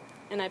fast.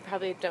 And I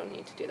probably don't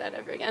need to do that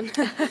ever again.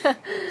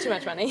 Too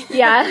much money.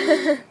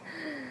 Yeah.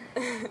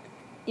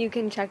 You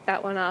can check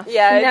that one off.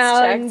 Yeah, it's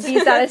now checked. And be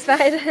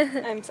satisfied.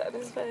 I'm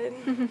satisfied.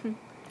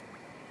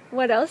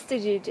 What else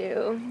did you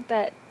do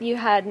that you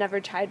had never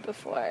tried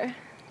before?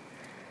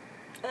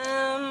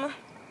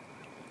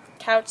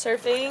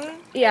 Couchsurfing.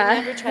 Yeah.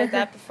 I've never tried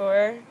that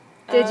before.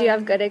 Did you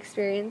have good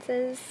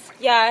experiences?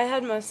 Yeah, I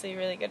had mostly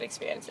really good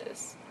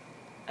experiences.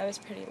 I was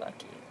pretty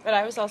lucky. But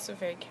I was also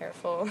very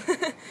careful.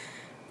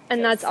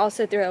 And that's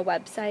also through a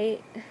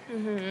website?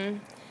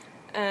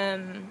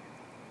 Mm-hmm.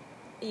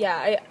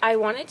 Yeah, I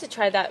wanted to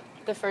try that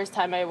the first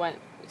time I went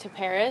to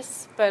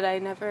Paris, but I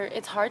never...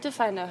 It's hard to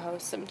find a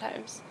host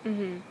sometimes.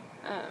 Mm-hmm.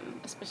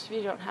 Especially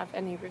if you don't have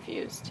any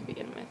reviews to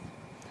begin with.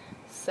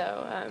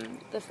 So,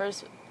 the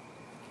first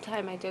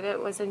time I did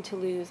it was in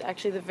Toulouse.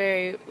 Actually, the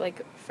very,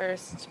 like,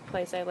 first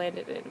place I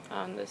landed in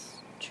on this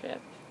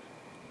trip.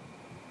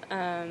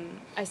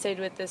 I stayed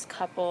with this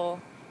couple,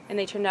 and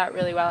they turned out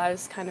really well. I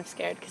was kind of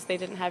scared because they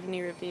didn't have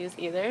any reviews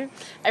either.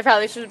 I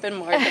probably should have been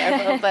more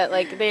careful, but,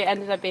 like, they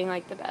ended up being,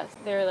 like, the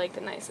best. They were, like,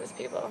 the nicest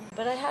people.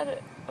 But I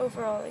had,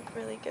 overall, like,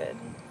 really good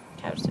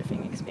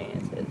couchsurfing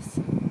experiences.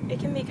 It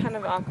can be kind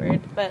of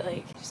awkward, but, like,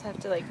 you just have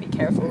to, like, be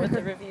careful with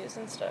the reviews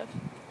and stuff.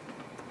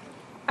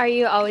 Are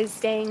you always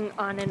staying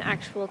on an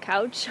actual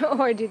couch,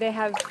 or do they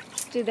have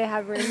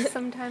rooms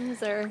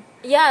sometimes, or?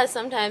 Yeah,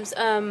 sometimes.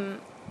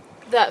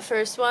 That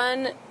first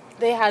one,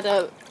 they had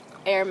a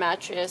air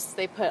mattress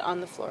they put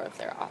on the floor of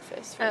their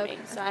office for me.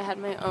 So I had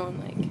my own,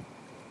 like,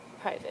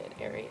 private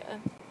area.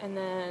 And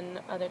then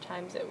other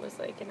times it was,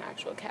 like, an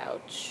actual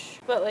couch.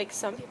 But, like,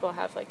 some people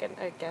have, like,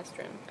 a guest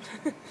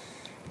room.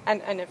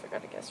 And I never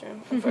got a guest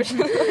room,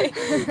 unfortunately.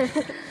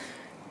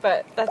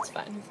 But that's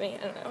fine with me.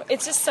 I don't know.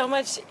 It's just so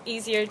much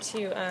easier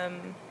to,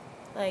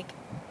 like,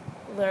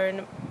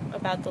 learn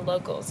about the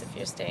locals if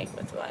you're staying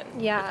with one.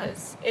 Yeah.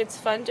 Because it's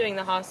fun doing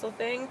the hostel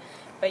thing,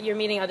 but you're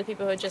meeting other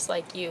people who are just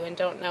like you and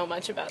don't know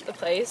much about the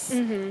place.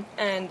 Mm-hmm.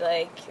 And,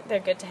 like, they're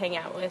good to hang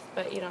out with,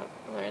 but you don't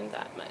learn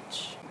that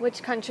much.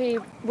 Which country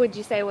would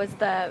you say was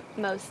the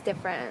most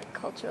different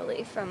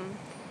culturally from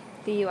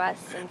the U.S.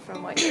 and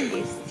from what you're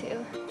used to?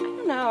 I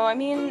don't know. I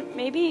mean,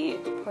 maybe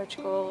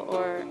Portugal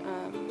or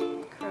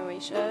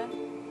Croatia.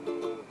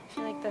 I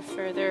feel like the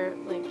further,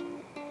 like,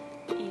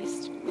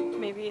 east,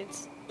 maybe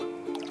it's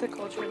the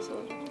culture is a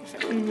little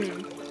different.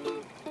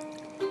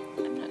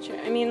 Mm-hmm. I'm not sure.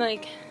 I mean,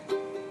 like,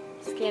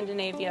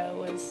 Scandinavia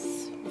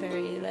was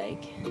very,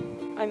 like,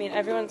 I mean,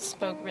 everyone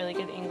spoke really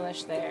good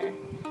English there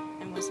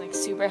and was, like,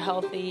 super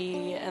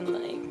healthy and,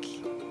 like,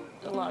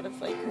 a lot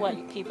of, like,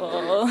 white people,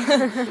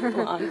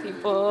 blonde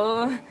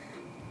people.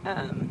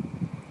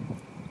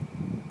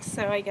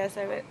 So I guess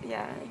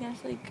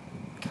like,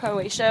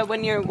 Croatia,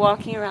 when you're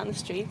walking around the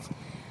streets,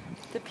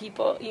 the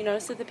people, you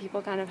notice that the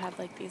people kind of have,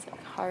 like, these,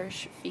 like,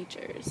 harsh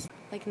features.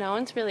 Like, no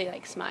one's really,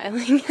 like,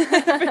 smiling.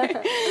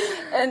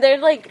 And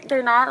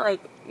they're not,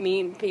 like,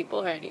 mean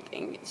people or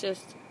anything. It's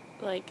just,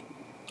 like,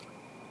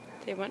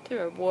 they went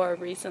through a war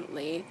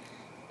recently.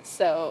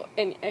 So,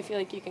 and I feel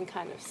like you can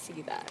kind of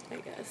see that, I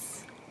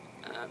guess.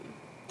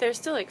 They're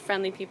still, like,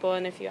 friendly people,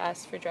 and if you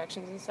ask for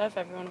directions and stuff,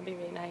 everyone will be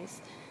really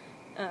nice.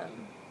 I'd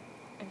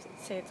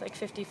say it's, like,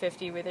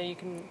 50-50 whether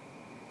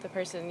the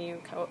person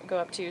you go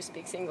up to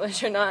speaks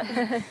English or not.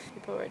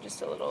 People were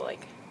just a little,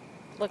 like,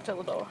 looked a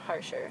little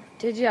harsher.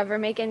 Did you ever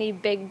make any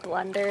big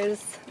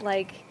blunders,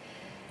 like,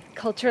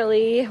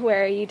 culturally,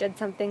 where you did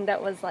something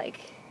that was like,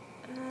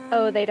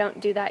 oh, they don't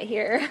do that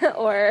here,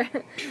 or,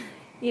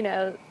 you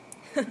know,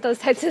 those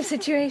types of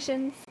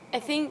situations?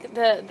 I think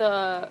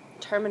the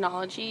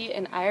terminology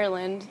in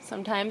Ireland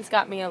sometimes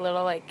got me a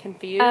little, like,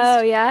 confused.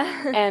 Oh,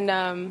 yeah?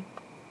 And,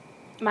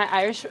 my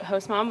Irish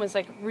host mom was,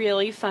 like,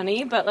 really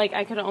funny, but, like,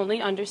 I could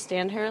only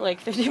understand her,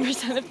 like,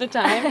 50% of the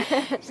time,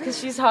 because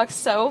she talks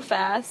so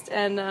fast,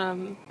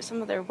 and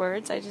some of their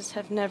words I just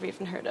have never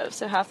even heard of,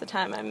 so half the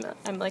time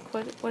I'm like,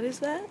 what is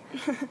that?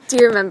 Do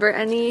you remember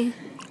any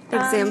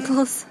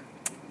examples?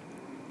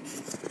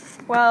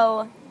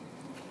 Well,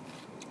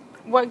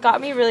 what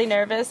got me really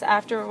nervous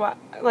after,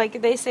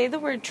 like, they say the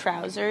word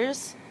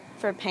trousers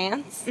for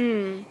pants,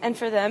 and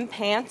for them,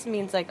 pants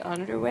means, like,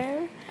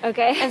 underwear.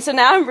 Okay. And so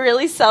now I'm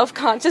really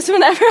self-conscious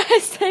whenever I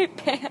say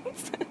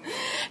pants.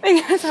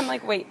 Because I'm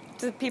like, wait,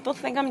 do people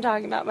think I'm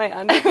talking about my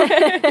underwear?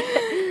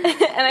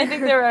 And I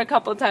think there were a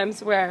couple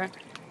times where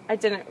I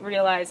didn't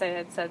realize I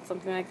had said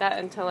something like that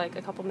until, like,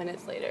 a couple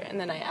minutes later. And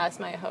then I asked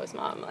my host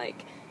mom,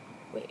 like,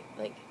 wait,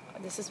 like,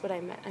 this is what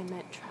I meant. I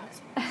meant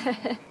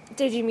trousers.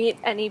 Did you meet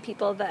any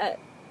people that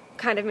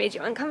kind of made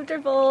you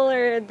uncomfortable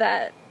or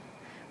that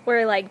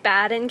were, like,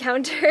 bad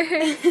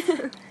encounters?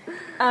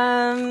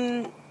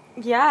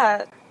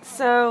 Yeah.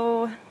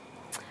 So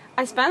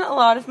I spent a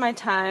lot of my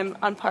time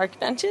on park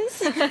benches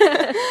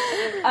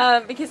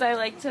because I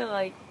like to,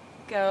 like,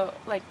 go,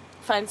 like,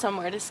 find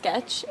somewhere to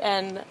sketch,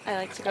 and I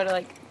like to go to,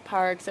 like,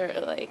 parks or,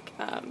 like,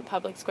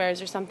 public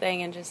squares or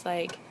something and just,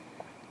 like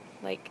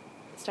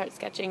start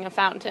sketching a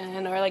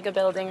fountain or, like, a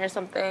building or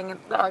something.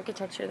 The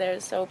architecture there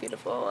is so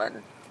beautiful,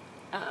 and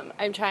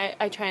I try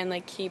and,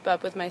 like, keep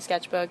up with my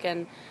sketchbook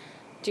and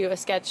do a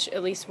sketch,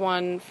 at least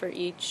one for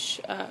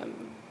each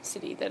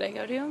city that I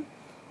go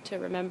to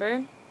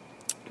remember.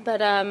 But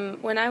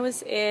when I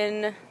was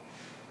in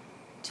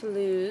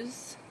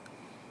Toulouse,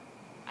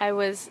 I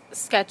was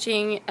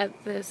sketching at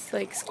this,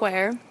 like,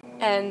 square,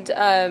 and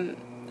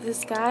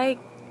this guy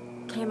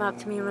came up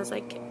to me and was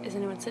like, is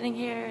anyone sitting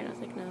here? And I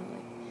was like, no.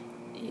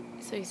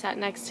 So he sat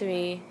next to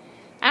me.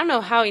 I don't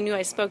know how he knew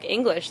I spoke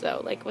English,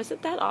 though. Like, was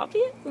it that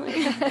obvious,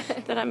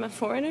 like, that I'm a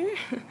foreigner?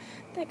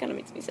 That kind of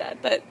makes me sad.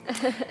 But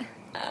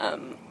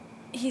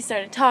he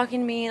started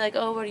talking to me, like,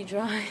 oh, what are you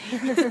drawing?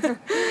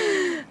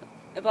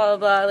 Blah, blah,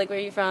 blah, like, where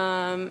are you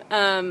from?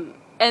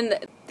 And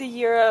the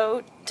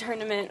Euro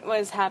tournament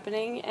was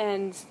happening,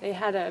 and they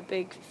had a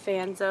big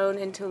fan zone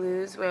in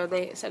Toulouse where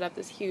they set up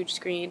this huge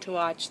screen to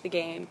watch the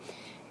game.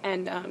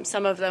 And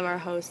some of them are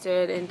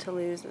hosted in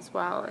Toulouse as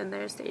well in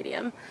their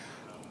stadium.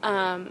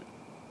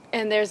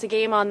 And there's a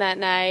game on that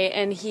night,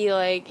 and he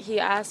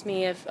asked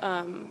me if,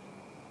 I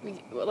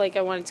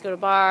wanted to go to a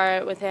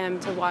bar with him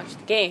to watch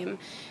the game.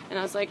 And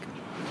I was like,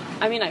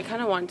 I mean, I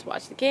kind of wanted to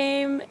watch the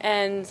game,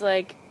 and,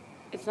 like,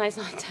 it's nice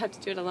not to have to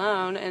do it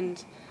alone.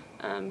 And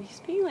he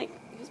was being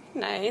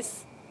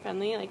nice,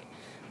 friendly, like,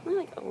 only,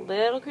 like, a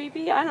little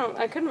creepy.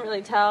 I couldn't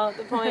really tell at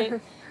the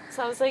point.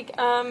 So I was like,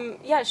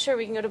 yeah, sure,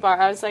 we can go to a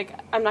bar. I was like,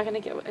 I'm not going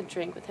to get a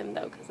drink with him,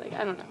 though, because, like,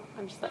 I don't know.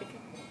 I'm just, like,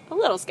 a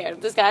little scared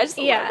of this guy, just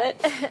a little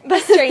bit.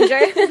 But stranger.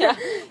 Yeah,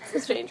 it's a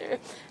stranger.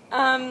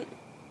 And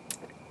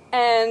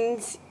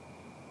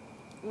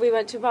we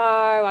went to a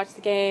bar, watched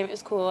the game. It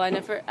was cool. I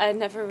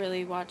never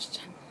really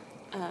watched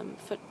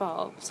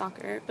football,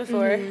 soccer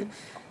before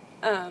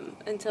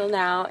until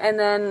now. And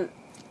then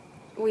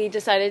we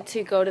decided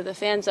to go to the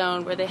fan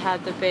zone where they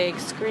had the big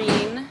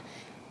screen,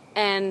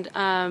 and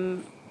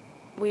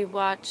we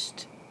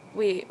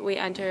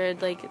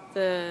entered like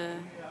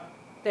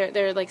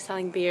they're like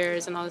selling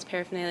beers and all this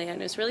paraphernalia,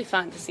 and it was really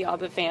fun to see all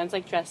the fans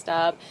like dressed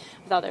up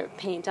with all their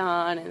paint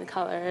on and the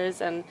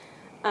colors, and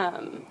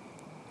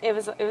it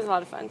was a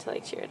lot of fun to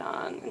like cheer it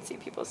on and see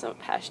people so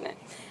passionate.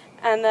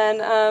 And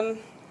then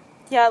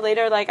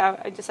later like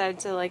I decided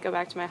to like go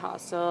back to my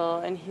hostel,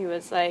 and he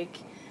was like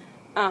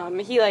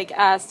he like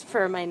asked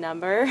for my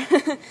number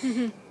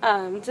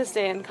to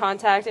stay in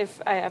contact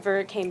if I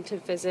ever came to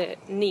visit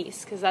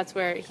Nice, because that's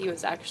where he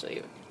was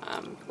actually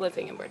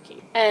living and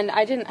working. And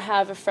I didn't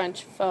have a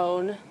French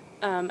phone.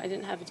 I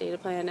didn't have a data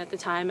plan at the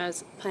time. I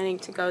was planning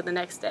to go the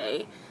next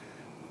day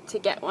to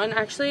get one,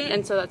 actually,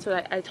 and so that's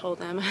what I told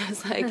them. I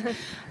was like,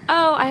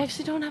 oh, I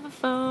actually don't have a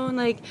phone,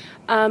 like,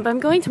 but I'm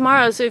going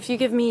tomorrow, so if you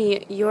give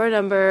me your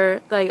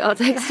number, like, I'll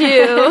text you.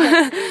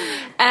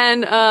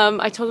 And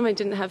I told him I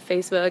didn't have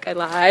Facebook. I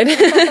lied.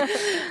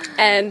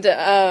 And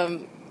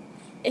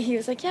he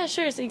was like, yeah,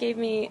 sure. So he gave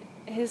me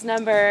his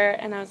number,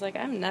 and I was like,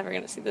 I'm never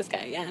going to see this guy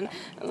again.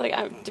 I was like,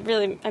 I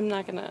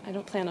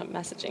don't plan on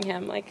messaging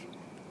him, like,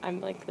 I'm,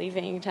 like,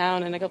 leaving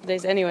town in a couple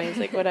days anyways,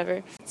 like,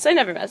 whatever. So I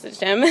never messaged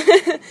him,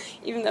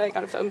 even though I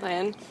got a phone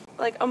plan.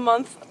 Like, a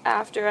month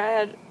after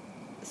I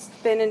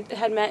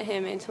had met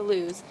him in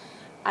Toulouse,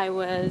 I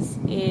was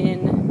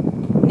in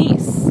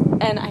Nice,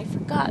 and I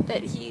forgot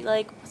that he,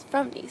 like, was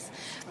from Nice.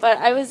 But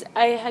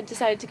I had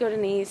decided to go to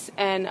Nice,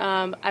 and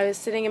I was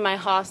sitting in my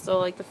hostel,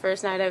 like, the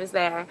first night I was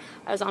there.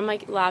 I was on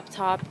my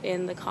laptop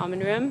in the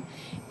common room,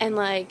 and,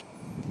 like,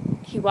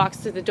 he walks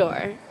through the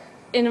door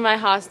into my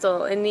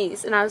hostel in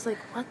Nice, and I was like,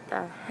 what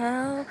the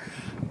hell?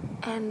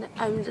 And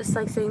I'm just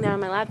like sitting there on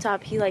my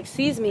laptop. He like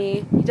sees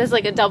me, he does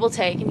like a double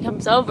take, and he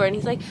comes over and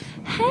he's like,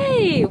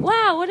 hey,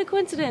 wow, what a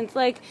coincidence,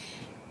 like,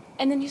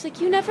 and then he's like,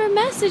 you never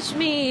messaged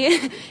me.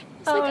 It's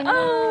like, no.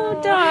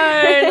 Oh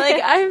darn,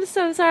 like, I'm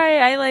so sorry,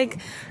 I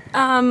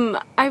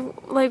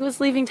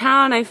was leaving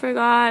town, I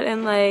forgot,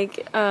 and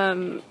like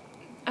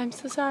I'm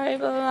so sorry,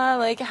 blah, blah, blah,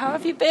 like, how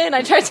have you been?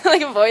 I tried to,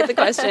 like, avoid the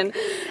question.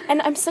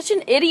 And I'm such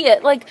an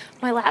idiot. Like,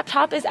 my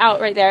laptop is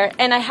out right there,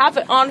 and I have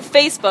it on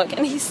Facebook,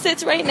 and he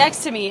sits right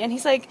next to me, and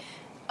he's like,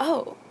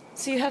 oh,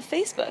 so you have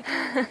Facebook?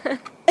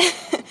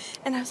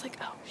 And I was like,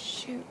 oh,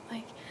 shoot,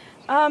 like,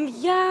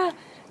 yeah,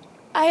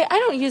 I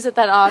don't use it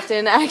that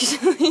often,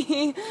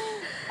 actually.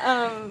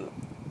 And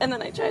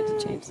then I tried to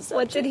change the subject.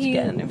 What did he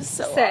again. It was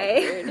so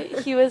say?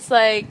 awkward. He was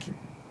like,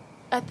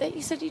 I thought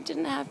you said you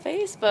didn't have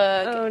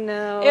Facebook. Oh,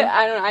 no.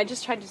 I don't know. I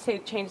just tried to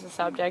change the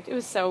subject. It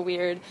was so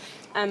weird.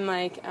 And,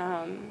 like,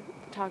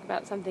 talk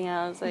about something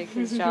else, like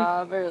his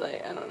job, or,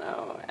 like, I don't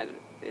know,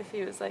 if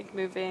he was, like,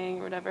 moving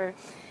or whatever.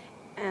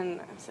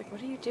 And I was like,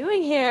 what are you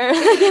doing here?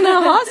 Like, in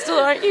a hostel?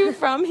 Aren't you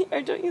from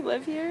here? Don't you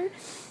live here?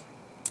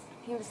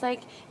 He was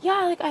like,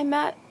 yeah, like, I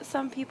met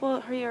some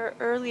people here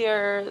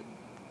earlier,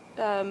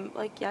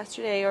 like,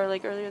 yesterday, or,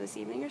 like, earlier this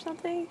evening or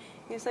something.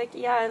 He was like,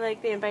 yeah, and,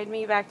 like, they invited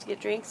me back to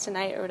get drinks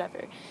tonight or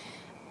whatever.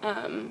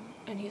 And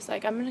he was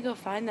like, I'm going to go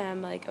find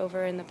them, like,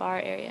 over in the bar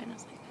area. And I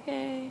was like,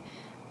 okay.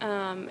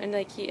 And,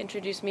 like, he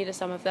introduced me to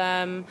some of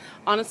them.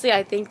 Honestly,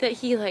 I think that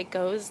he, like,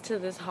 goes to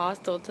this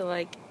hostel to,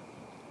 like,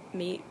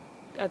 meet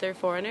other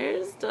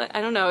foreigners. I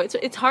don't know.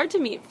 It's hard to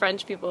meet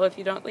French people if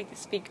you don't, like,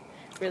 speak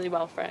really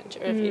well French,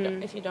 or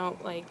if you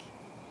don't, like,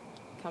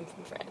 come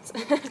from France.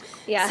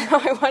 Yeah. So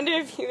I wonder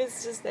if he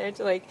was just there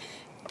to, like,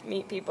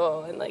 meet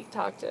people and, like,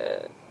 talk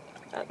to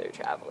other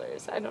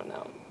travelers. I don't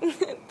know.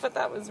 But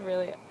that was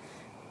really,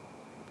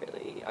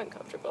 really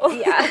uncomfortable.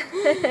 Yeah.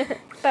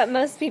 But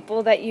most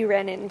people that you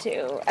ran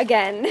into,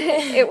 again,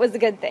 it was a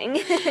good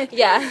thing.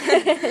 Yeah.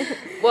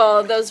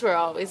 Well, those were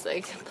always,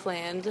 like,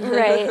 planned.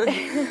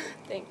 Right.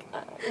 Thank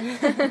God.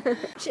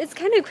 It's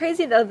kind of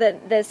crazy, though,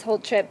 that this whole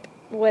trip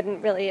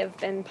wouldn't really have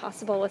been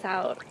possible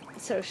without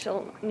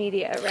social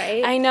media,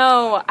 right? I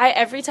know.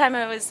 Every time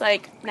I was,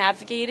 like,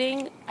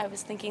 navigating, I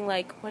was thinking,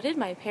 like, what did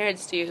my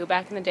parents do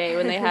back in the day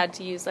when they had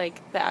to use, like,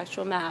 the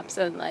actual maps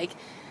and, like,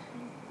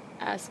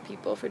 ask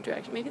people for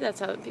directions? Maybe that's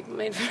how people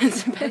made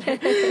friends better.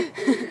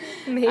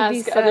 Maybe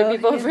ask so, other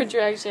people yeah. for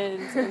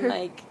directions, and,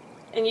 like,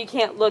 and you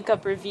can't look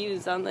up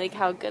reviews on, like,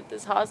 how good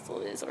this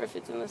hostel is, or if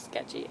it's in a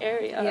sketchy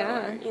area,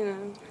 Yeah. or, you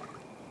know.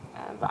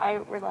 But I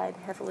relied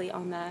heavily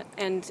on that,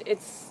 and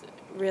it's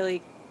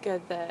really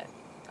good that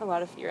a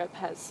lot of Europe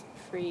has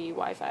free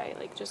Wi-Fi,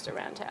 like, just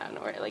around town,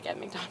 or, like, at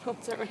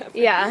McDonald's or whatever.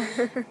 Yeah.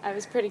 I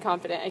was pretty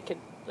confident I could,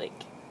 like,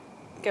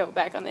 go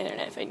back on the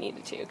internet if I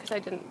needed to, because I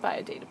didn't buy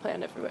a data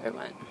plan everywhere I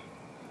went.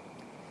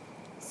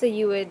 So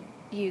you would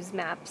use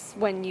maps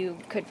when you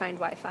could find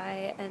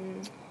Wi-Fi,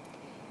 and...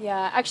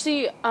 Yeah,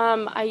 actually,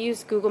 I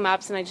used Google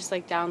Maps, and I just,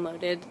 like,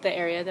 downloaded the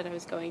area that I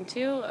was going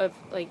to of,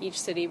 like, each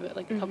city, but,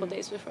 like, a couple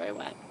days before I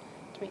went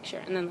to make sure,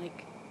 and then,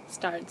 like,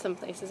 started some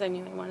places I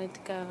knew I wanted to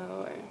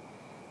go, or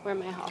where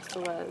my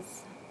hostel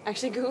was.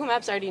 Actually, Google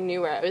Maps already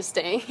knew where I was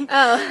staying.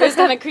 Oh. It was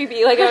kind of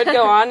creepy. Like, I would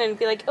go on and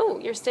be like, oh,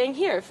 you're staying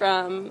here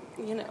from,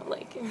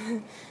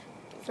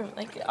 from,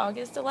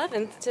 August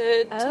 11th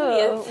to 20th.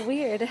 Oh,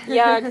 weird.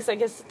 Yeah, because I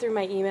guess through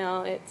my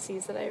email, it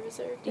sees that I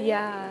reserved it.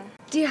 Yeah.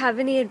 Do you have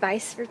any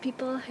advice for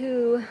people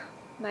who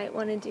might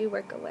want to do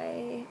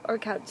Workaway or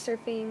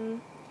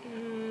Couchsurfing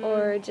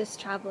or just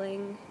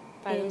traveling?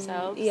 By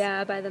themselves?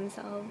 Yeah, by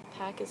themselves.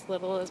 Pack as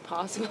little as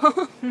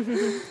possible.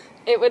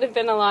 It would have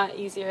been a lot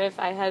easier if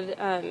I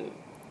had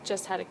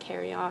just had a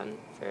carry-on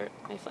for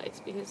my flights,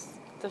 because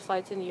the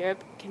flights in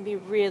Europe can be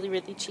really,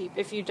 really cheap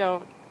if you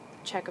don't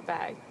check a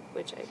bag,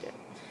 which I did.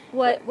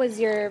 What was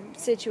your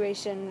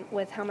situation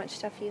with how much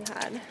stuff you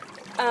had?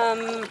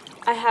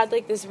 I had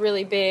this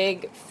really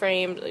big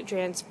framed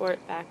transport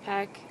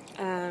backpack,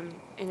 and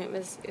it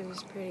was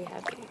pretty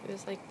heavy. It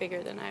was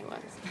bigger than I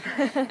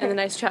was. And then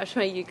I strapped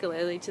my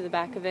ukulele to the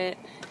back of it,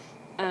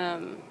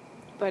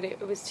 but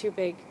it was too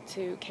big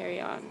to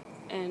carry on,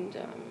 and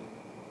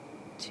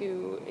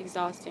too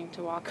exhausting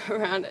to walk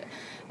around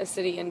a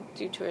city and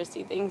do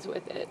touristy things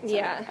with it. So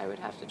yeah. I would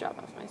have to drop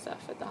off my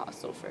stuff at the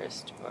hostel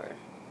first, or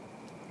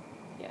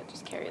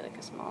just carry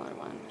a smaller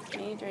one with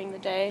me during the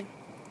day.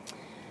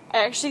 I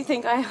actually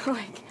think I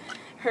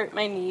hurt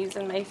my knees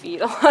and my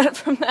feet a lot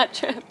from that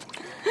trip.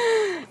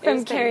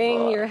 From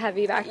carrying your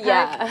heavy backpack?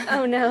 Yeah.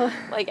 Oh no.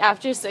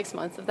 After 6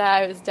 months of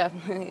that, I was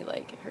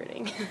definitely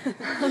hurting.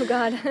 Oh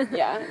god.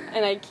 Yeah,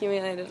 and I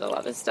accumulated a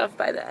lot of stuff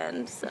by the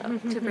end, so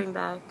to bring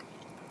back.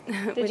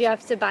 Did you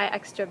have to buy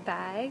extra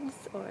bags,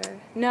 or?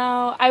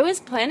 No, I was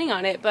planning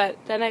on it, but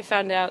then I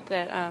found out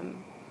that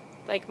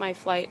my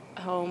flight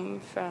home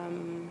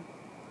from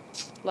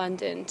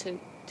London to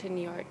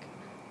New York,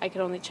 I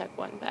could only check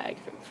one bag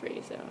for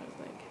free, so I was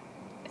like,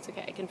 it's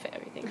okay, I can fit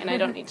everything, and I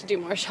don't need to do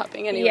more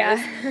shopping anyways.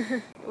 Yeah.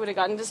 It would have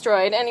gotten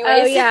destroyed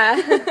anyways. Oh,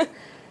 yeah.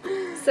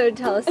 So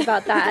tell us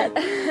about that.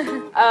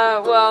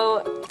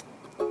 Well,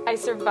 I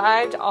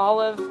survived all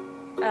of...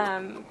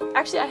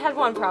 actually, I had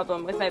one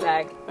problem with my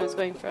bag. I was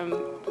going from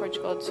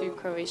Portugal to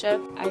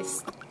Croatia. I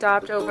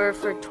stopped over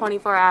for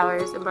 24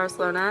 hours in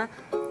Barcelona,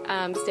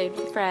 stayed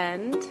with a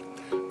friend,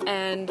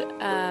 and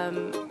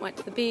went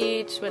to the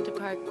beach, went to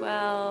Park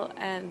Güell,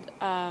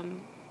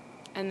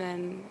 and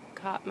then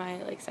caught my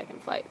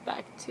second flight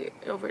back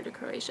over to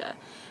Croatia.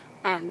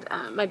 And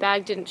my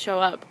bag didn't show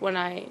up when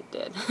I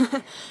did.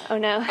 Oh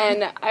no.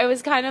 And I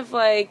was kind of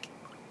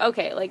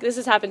okay, this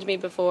has happened to me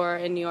before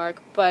in New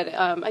York, but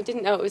I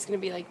didn't know it was going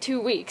to be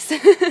 2 weeks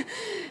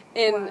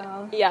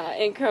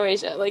in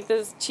Croatia.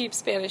 Those cheap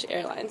Spanish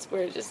airlines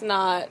were just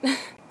not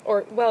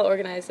well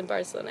organized in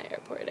Barcelona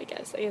airport, I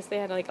guess. I guess they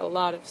had a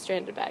lot of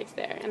stranded bags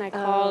there, and I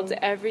called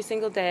every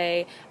single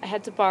day. I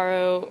had to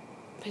borrow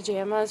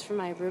pajamas from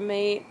my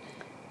roommate.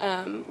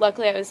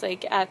 Luckily, I was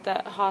at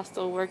the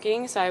hostel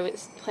working, so I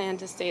was planned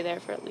to stay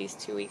there for at least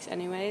 2 weeks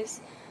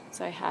anyways.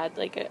 So I had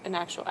an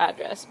actual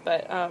address,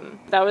 but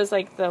that was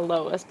the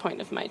lowest point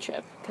of my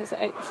trip, because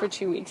for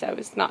 2 weeks I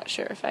was not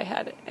sure if I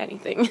had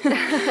anything.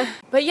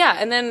 But yeah,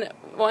 and then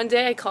one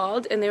day I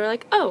called and they were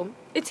like, "Oh,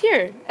 it's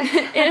here.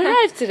 It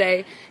arrived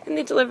today," and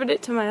they delivered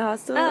it to my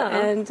hostel,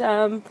 and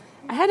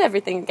I had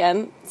everything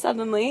again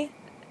suddenly.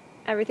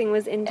 Everything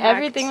was intact.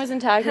 Everything was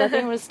intact.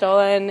 Nothing was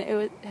stolen.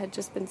 It had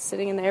just been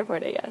sitting in the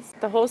airport, I guess.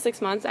 The whole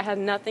 6 months, I had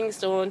nothing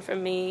stolen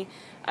from me.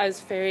 I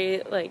was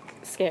very,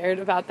 scared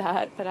about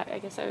that, but I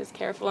guess I was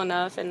careful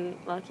enough and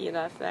lucky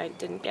enough that I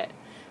didn't get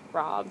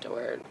robbed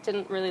or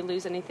didn't really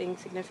lose anything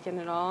significant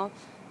at all.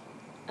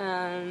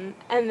 And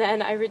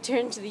then I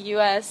returned to the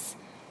U.S.,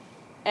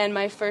 and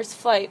my first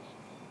flight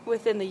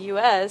within the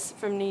U.S.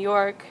 from New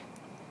York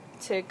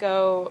to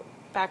go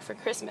back for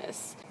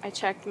Christmas, I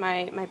checked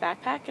my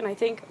backpack, and I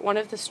think one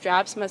of the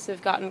straps must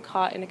have gotten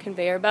caught in a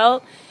conveyor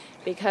belt,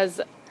 because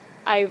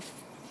I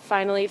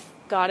finally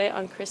got it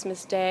on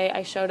Christmas Day.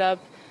 I showed up.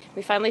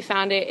 We finally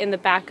found it in the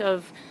back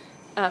of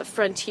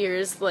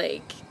Frontier's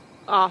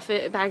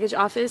baggage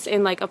office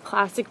in a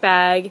plastic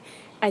bag.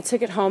 I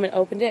took it home and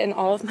opened it, and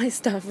all of my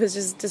stuff was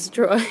just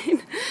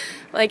destroyed.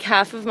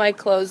 Half of my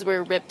clothes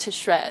were ripped to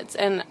shreds,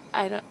 and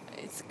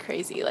it's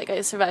crazy. I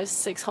survived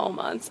 6 whole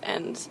months,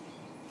 and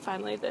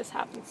finally this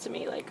happens to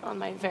me on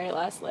my very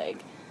last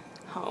leg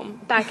home.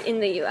 Back in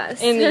the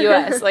U.S. In the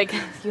U.S. The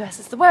U.S.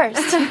 is the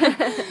worst.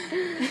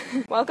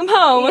 Welcome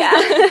home.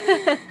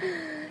 Yeah.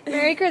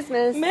 Merry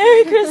Christmas.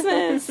 Merry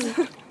Christmas.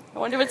 I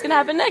wonder what's going to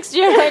happen next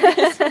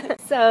year.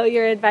 So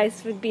your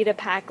advice would be to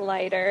pack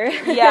lighter.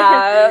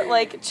 Yeah,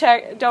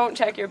 don't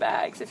check your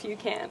bags if you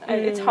can.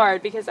 It's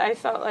hard because I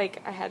felt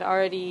like I had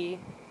already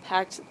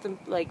packed the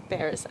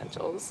bare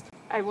essentials.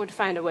 I would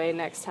find a way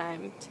next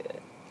time to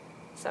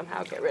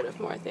somehow get rid of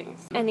more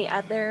things. Any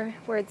other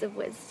words of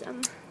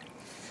wisdom?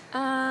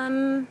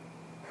 I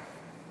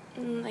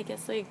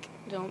guess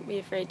don't be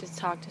afraid to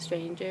talk to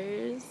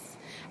strangers.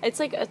 It's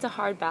a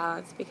hard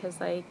balance because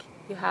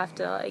you have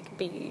to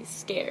be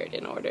scared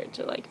in order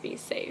to be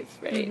safe,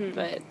 right? Mm-hmm.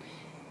 But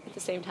at the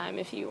same time,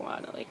 if you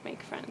want to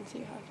make friends,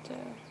 you have to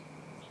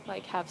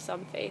have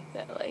some faith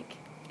that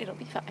it'll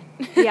be fine.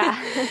 Yeah.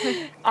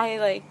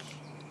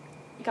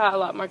 got a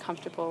lot more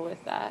comfortable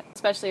with that,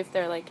 especially if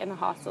they're, like, in a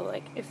hostel,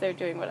 like, if they're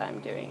doing what I'm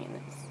doing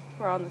and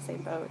we're all on the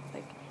same boat, it's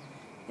like,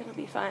 it'll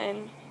be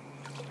fine.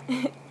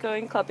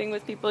 Going clubbing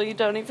with people you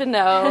don't even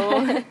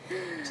know,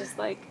 just,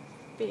 like,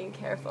 being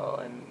careful,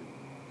 and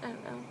I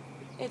don't know,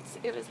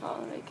 it was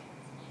all, like,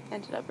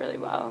 ended up really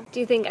well. Do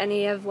you think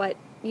any of what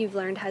you've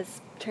learned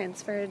has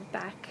transferred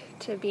back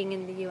to being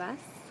in the U.S.?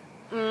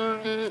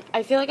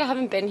 I feel like I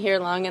haven't been here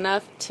long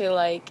enough to,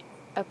 like,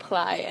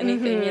 apply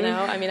anything, you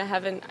know? I mean,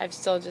 I've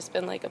still just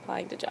been, like,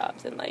 applying to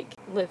jobs and, like,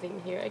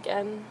 living here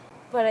again.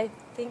 But I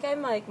think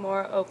I'm, like,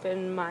 more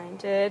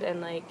open-minded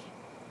and, like,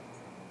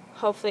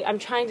 hopefully, I'm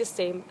trying to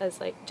stay as,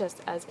 like,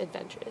 just as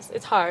adventurous.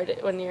 It's hard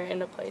when you're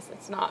in a place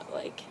that's not,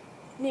 like,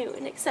 new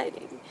and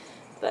exciting,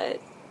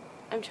 but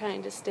I'm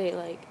trying to stay,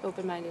 like,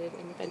 open-minded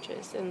and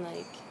adventurous and,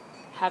 like,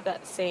 have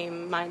that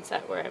same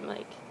mindset where I'm,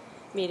 like,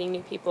 meeting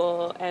new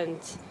people and,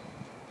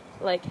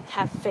 like,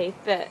 have faith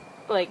that,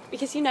 like,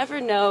 because you never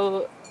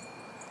know,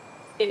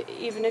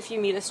 even if you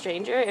meet a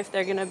stranger, if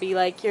they're gonna be,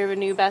 like, your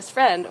new best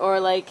friend, or,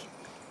 like,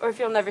 or if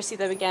you'll never see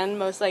them again,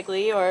 most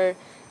likely, or,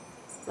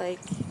 like,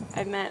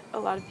 I've met a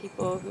lot of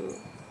people who,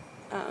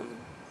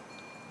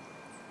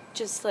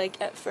 just, like,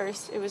 at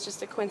first, it was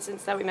just a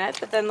coincidence that we met,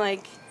 but then,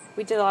 like,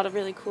 we did a lot of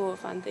really cool,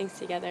 fun things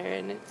together,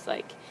 and it's,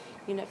 like,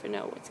 you never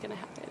know what's gonna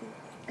happen.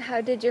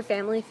 How did your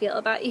family feel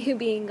about you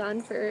being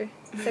gone for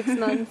 6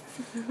 months?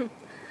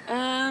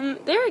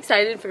 They were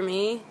excited for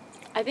me.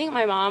 I think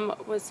my mom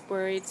was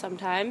worried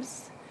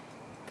sometimes,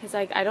 because,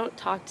 like, I don't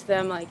talk to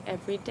them, like,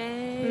 every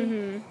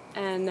day,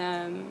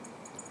 and,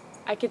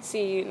 I could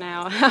see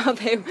now how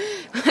they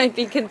might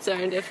be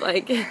concerned if,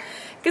 like,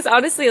 because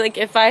honestly, like,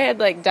 if I had,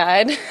 like,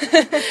 died,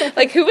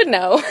 like, who would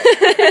know?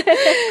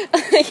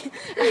 Like,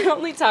 I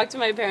only talk to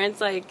my parents,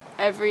 like,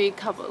 every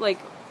couple, like,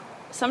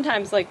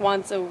 sometimes, like,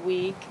 once a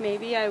week,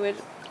 maybe I would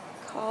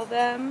call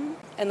them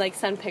and, like,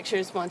 send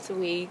pictures once a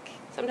week.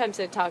 Sometimes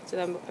I'd talk to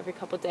them every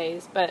couple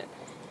days, but,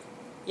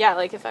 yeah,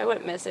 like, if I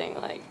went missing,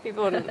 like,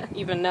 people wouldn't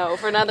even know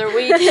for another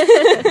week.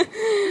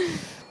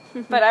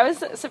 But I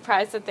was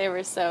surprised that they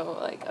were so,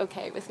 like,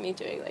 okay with me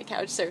doing, like,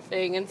 couch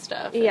surfing and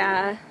stuff.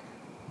 Yeah.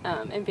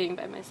 And being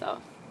by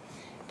myself.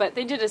 But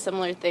they did a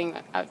similar thing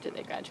after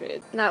they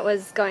graduated. That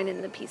was going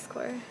in the Peace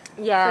Corps.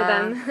 Yeah. For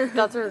them.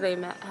 That's where they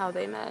met, how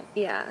they met.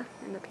 Yeah.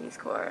 In the Peace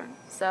Corps.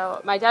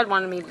 So my dad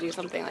wanted me to do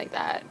something like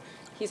that.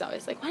 He's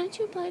always like, why don't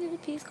you apply to the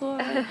Peace Corps?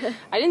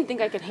 I didn't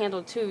think I could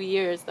handle 2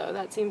 years, though.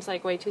 That seems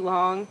like way too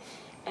long.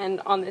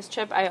 And on this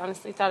trip, I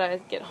honestly thought I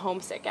would get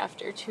homesick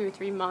after 2 or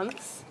 3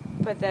 months.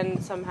 But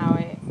then somehow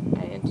I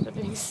ended up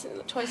being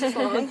twice as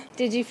long.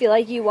 Did you feel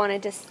like you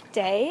wanted to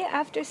stay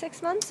after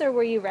 6 months, or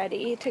were you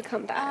ready to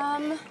come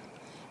back?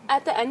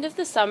 At the end of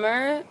the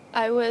summer,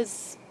 I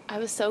was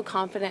so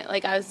confident.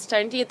 Like, I was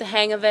starting to get the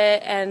hang of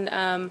it,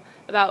 and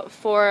about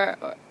 4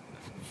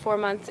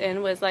 months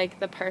in was, like,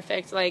 the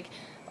perfect, like,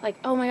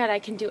 oh my God, I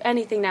can do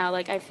anything now.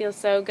 Like, I feel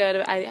so good.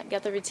 I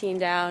got the routine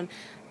down.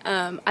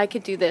 I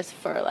could do this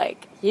for,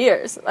 like,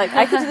 years. Like,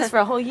 I could do this for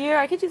a whole year.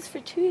 I could do this for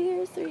 2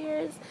 years, 3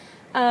 years.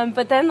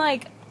 But then,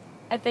 like,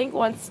 I think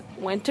once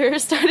winter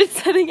started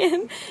setting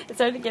in, it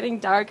started getting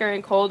darker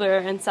and colder,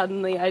 and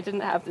suddenly I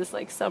didn't have this,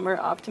 like, summer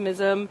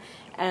optimism,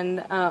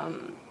 and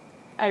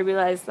I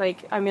realized,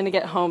 like, I'm going to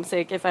get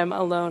homesick if I'm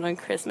alone on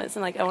Christmas,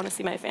 and, like, I want to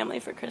see my family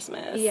for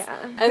Christmas.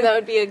 Yeah. And that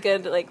would be a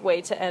good, like,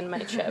 way to end my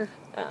trip.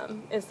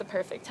 Is the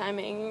perfect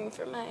timing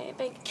for my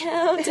bank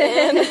account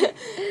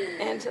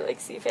and to, like,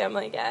 see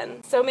family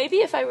again. So maybe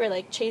if I were,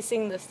 like,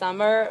 chasing the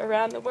summer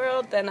around the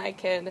world, then I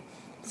could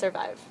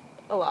survive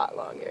a lot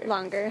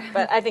longer.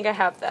 But I think I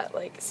have that,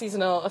 like,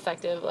 seasonal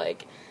affective,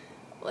 like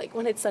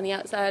when it's sunny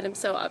outside, I'm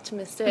so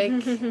optimistic,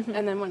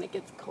 and then when it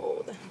gets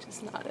cold, I'm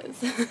just not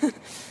as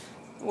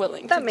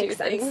willing to do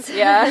things.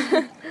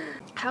 Yeah.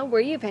 How were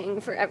you paying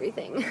for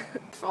everything?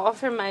 All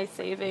from my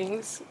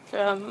savings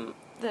from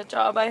the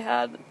job I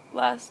had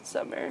last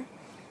summer.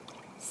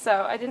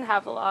 So I didn't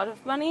have a lot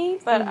of money,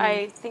 but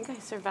I think I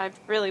survived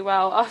really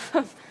well off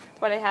of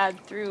what I had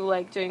through,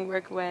 like, doing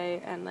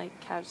Workaway and, like,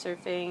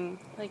 couchsurfing.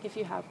 Like, if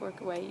you have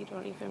Workaway, you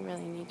don't even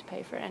really need to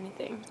pay for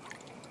anything,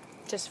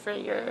 just for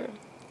your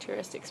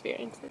tourist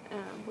experience,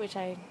 which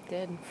I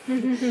did.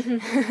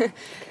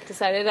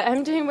 Decided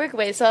I'm doing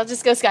Workaway, so I'll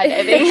just go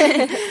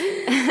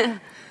skydiving.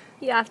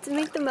 You have to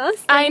make the most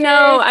of I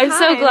know. your I'm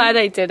so time. glad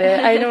I did it.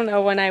 I don't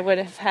know when I would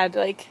have had,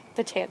 like,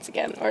 the chance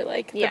again, or,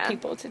 like, Yeah. the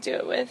people to do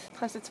it with.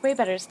 Plus, it's way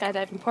better to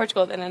skydive in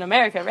Portugal than in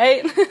America,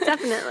 right?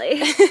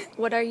 Definitely.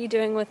 What are you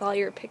doing with all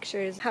your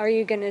pictures? How are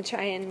you going to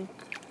try and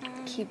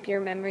keep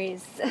your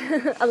memories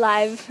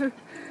alive?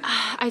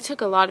 I took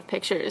a lot of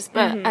pictures,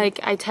 but like,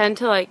 I tend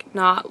to, like,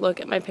 not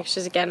look at my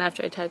pictures again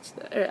after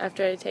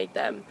I take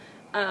them.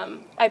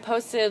 I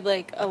posted,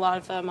 like, a lot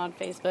of them on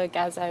Facebook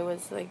as I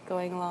was, like,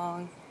 going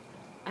along.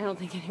 I don't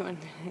think anyone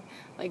really,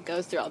 like,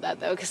 goes through all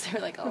that, though, because there were,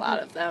 like, a lot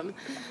of them.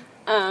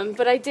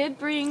 But I did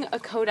bring a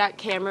Kodak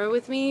camera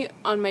with me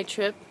on my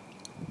trip,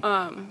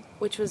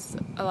 which was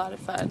a lot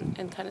of fun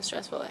and kind of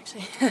stressful,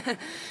 actually.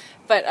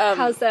 But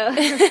How so?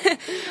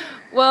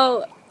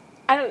 well,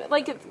 I don't,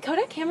 like,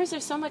 Kodak cameras are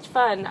so much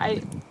fun.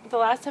 The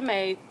last time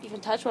I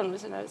even touched one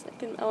was when I was,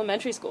 like, in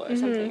elementary school or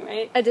something,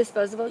 right? A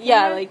disposable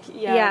camera?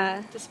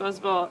 Yeah,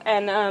 disposable.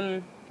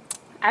 And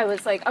I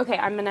was like, okay,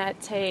 I'm going to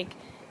take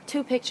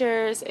 2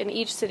 pictures in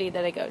each city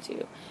that I go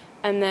to.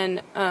 And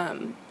then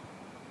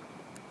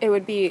it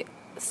would be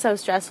so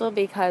stressful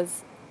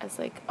because I was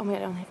like, oh my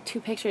God, I only have 2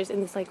 pictures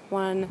in this, like,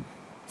 one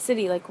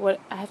city. Like, what,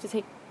 I have to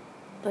take,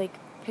 like,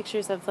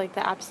 pictures of, like,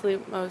 the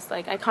absolute most,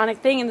 like, iconic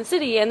thing in the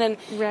city. And then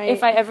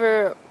if I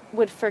ever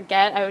would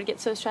forget, I would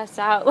get so stressed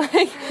out.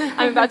 Like,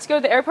 I'm about to go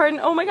to the airport and,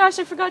 oh my gosh,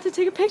 I forgot to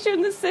take a picture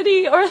in the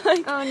city. Or,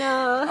 like, oh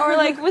no. Or,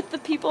 like, with the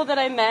people that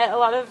I met, a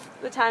lot of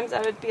the times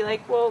I would be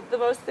like, well, the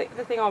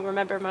thing I'll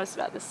remember most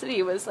about the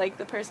city was, like,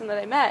 the person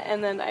that I met,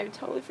 and then I would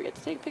totally forget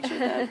to take a picture of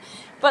them.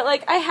 But,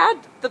 like, I had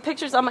the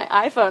pictures on my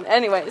iPhone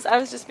anyways. I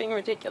was just being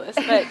ridiculous.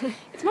 But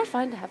it's more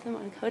fun to have them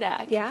on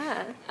Kodak.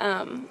 Yeah.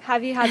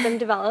 Have you had them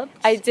developed?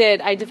 I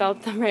did. I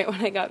developed them right when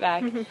I got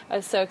back. I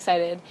was so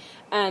excited.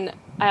 And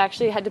I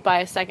actually had to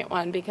buy a second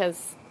one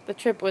because the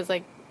trip was,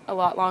 like, a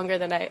lot longer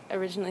than I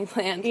originally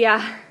planned.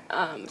 Yeah.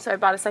 So I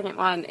bought a second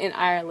one in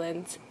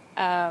Ireland.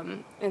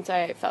 And so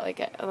I felt, like,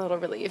 a little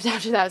relieved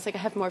after that. I was like, I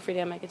have more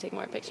freedom. I could take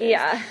more pictures.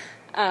 Yeah.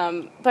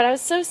 But I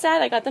was so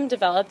sad. I got them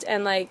developed,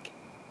 and, like,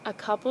 a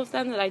couple of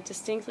them that I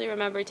distinctly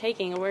remember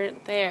taking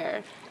weren't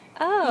there.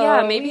 Oh,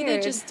 yeah, maybe weird.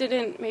 they just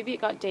didn't, maybe it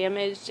got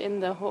damaged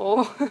in the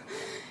whole,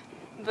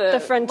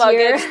 the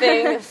frontier luggage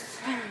thing.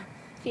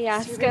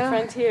 Fiasco. Stupid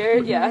frontier,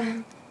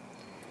 yeah.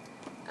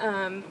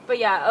 But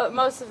yeah,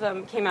 most of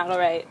them came out all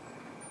right.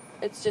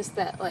 It's just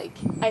that, like,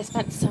 I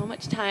spent so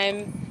much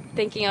time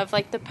thinking of,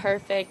 like, the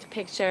perfect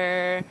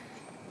picture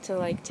to,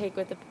 like, take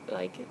with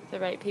the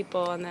right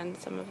people, and then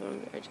some of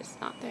them are just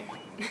not there.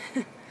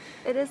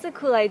 It is a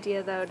cool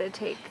idea, though, to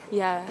take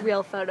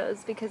real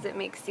photos, because it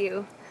makes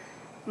you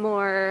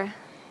more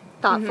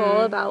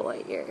thoughtful about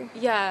what you're...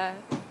 Yeah,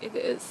 it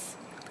is.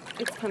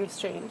 It's kind of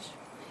strange.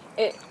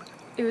 It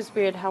was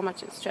weird how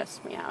much it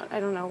stressed me out. I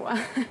don't know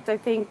why. I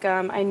think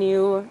I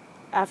knew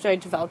after I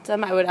developed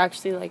them, I would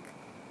actually, like,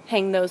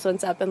 hang those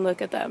ones up and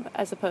look at them,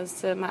 as opposed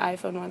to my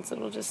iPhone ones.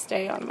 It'll just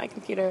stay on my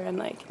computer and,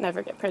 like,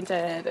 never get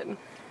printed, and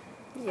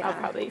I'll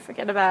probably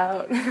forget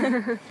about.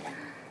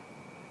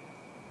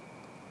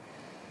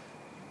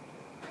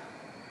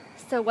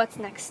 So what's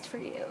next for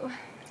you?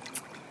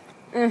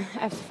 I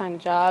have to find a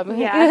job.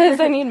 Yeah. Because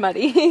I need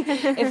money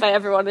if I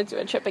ever want to do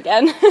a trip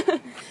again.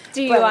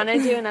 Do you want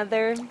to do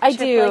another trip I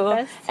do.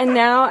 like this? And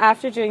now,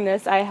 after doing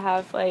this, I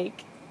have,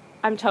 like,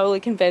 I'm totally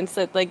convinced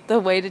that, like, the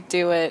way to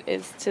do it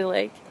is to,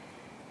 like,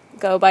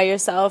 go by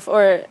yourself,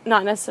 or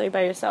not necessarily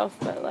by yourself,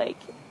 but, like,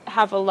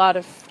 have a lot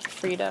of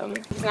freedom.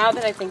 Now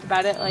that I think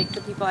about it, like,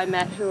 the people I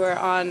met who were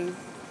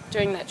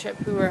during that trip,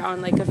 who were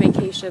on, like, a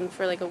vacation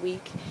for, like, a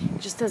week,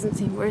 it just doesn't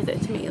seem worth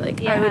it to me. Like,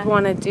 I would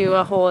want to do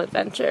a whole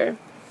adventure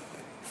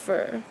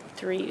for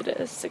 3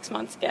 to 6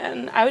 months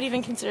again. I would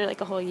even consider,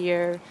 like, a whole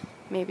year,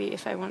 maybe,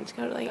 if I wanted to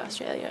go to, like,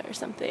 Australia or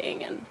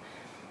something, and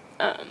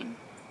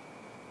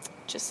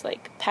just,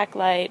 like, pack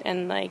light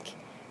and, like,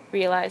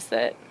 realize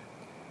that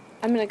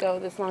I'm going to go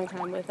this long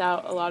time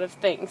without a lot of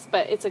things,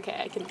 but it's okay.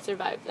 I can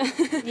survive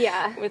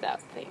without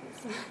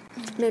things.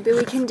 Maybe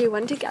we can do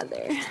one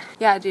together.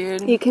 Yeah,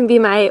 dude. You can be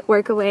my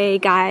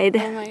Workaway guide.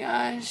 Oh my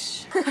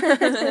gosh.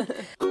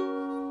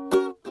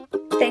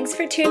 Thanks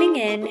for tuning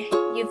in.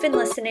 You've been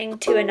listening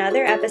to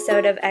another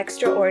episode of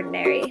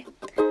Extraordinary.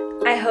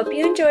 I hope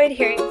you enjoyed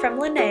hearing from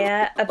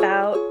Linnea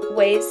about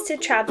ways to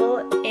travel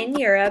in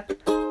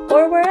Europe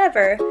or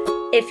wherever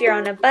if you're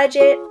on a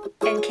budget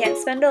and can't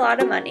spend a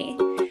lot of money.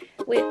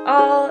 We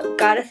all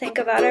gotta think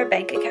about our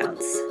bank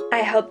accounts.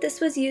 I hope this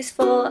was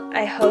useful.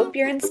 I hope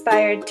you're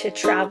inspired to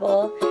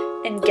travel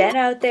and get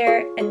out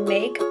there and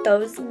make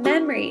those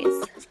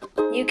memories.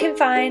 You can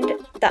find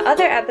the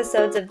other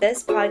episodes of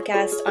this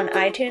podcast on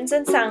iTunes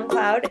and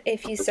SoundCloud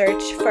if you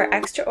search for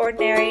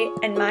Extraordinary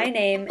and my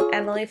name,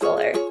 Emily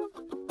Fuller.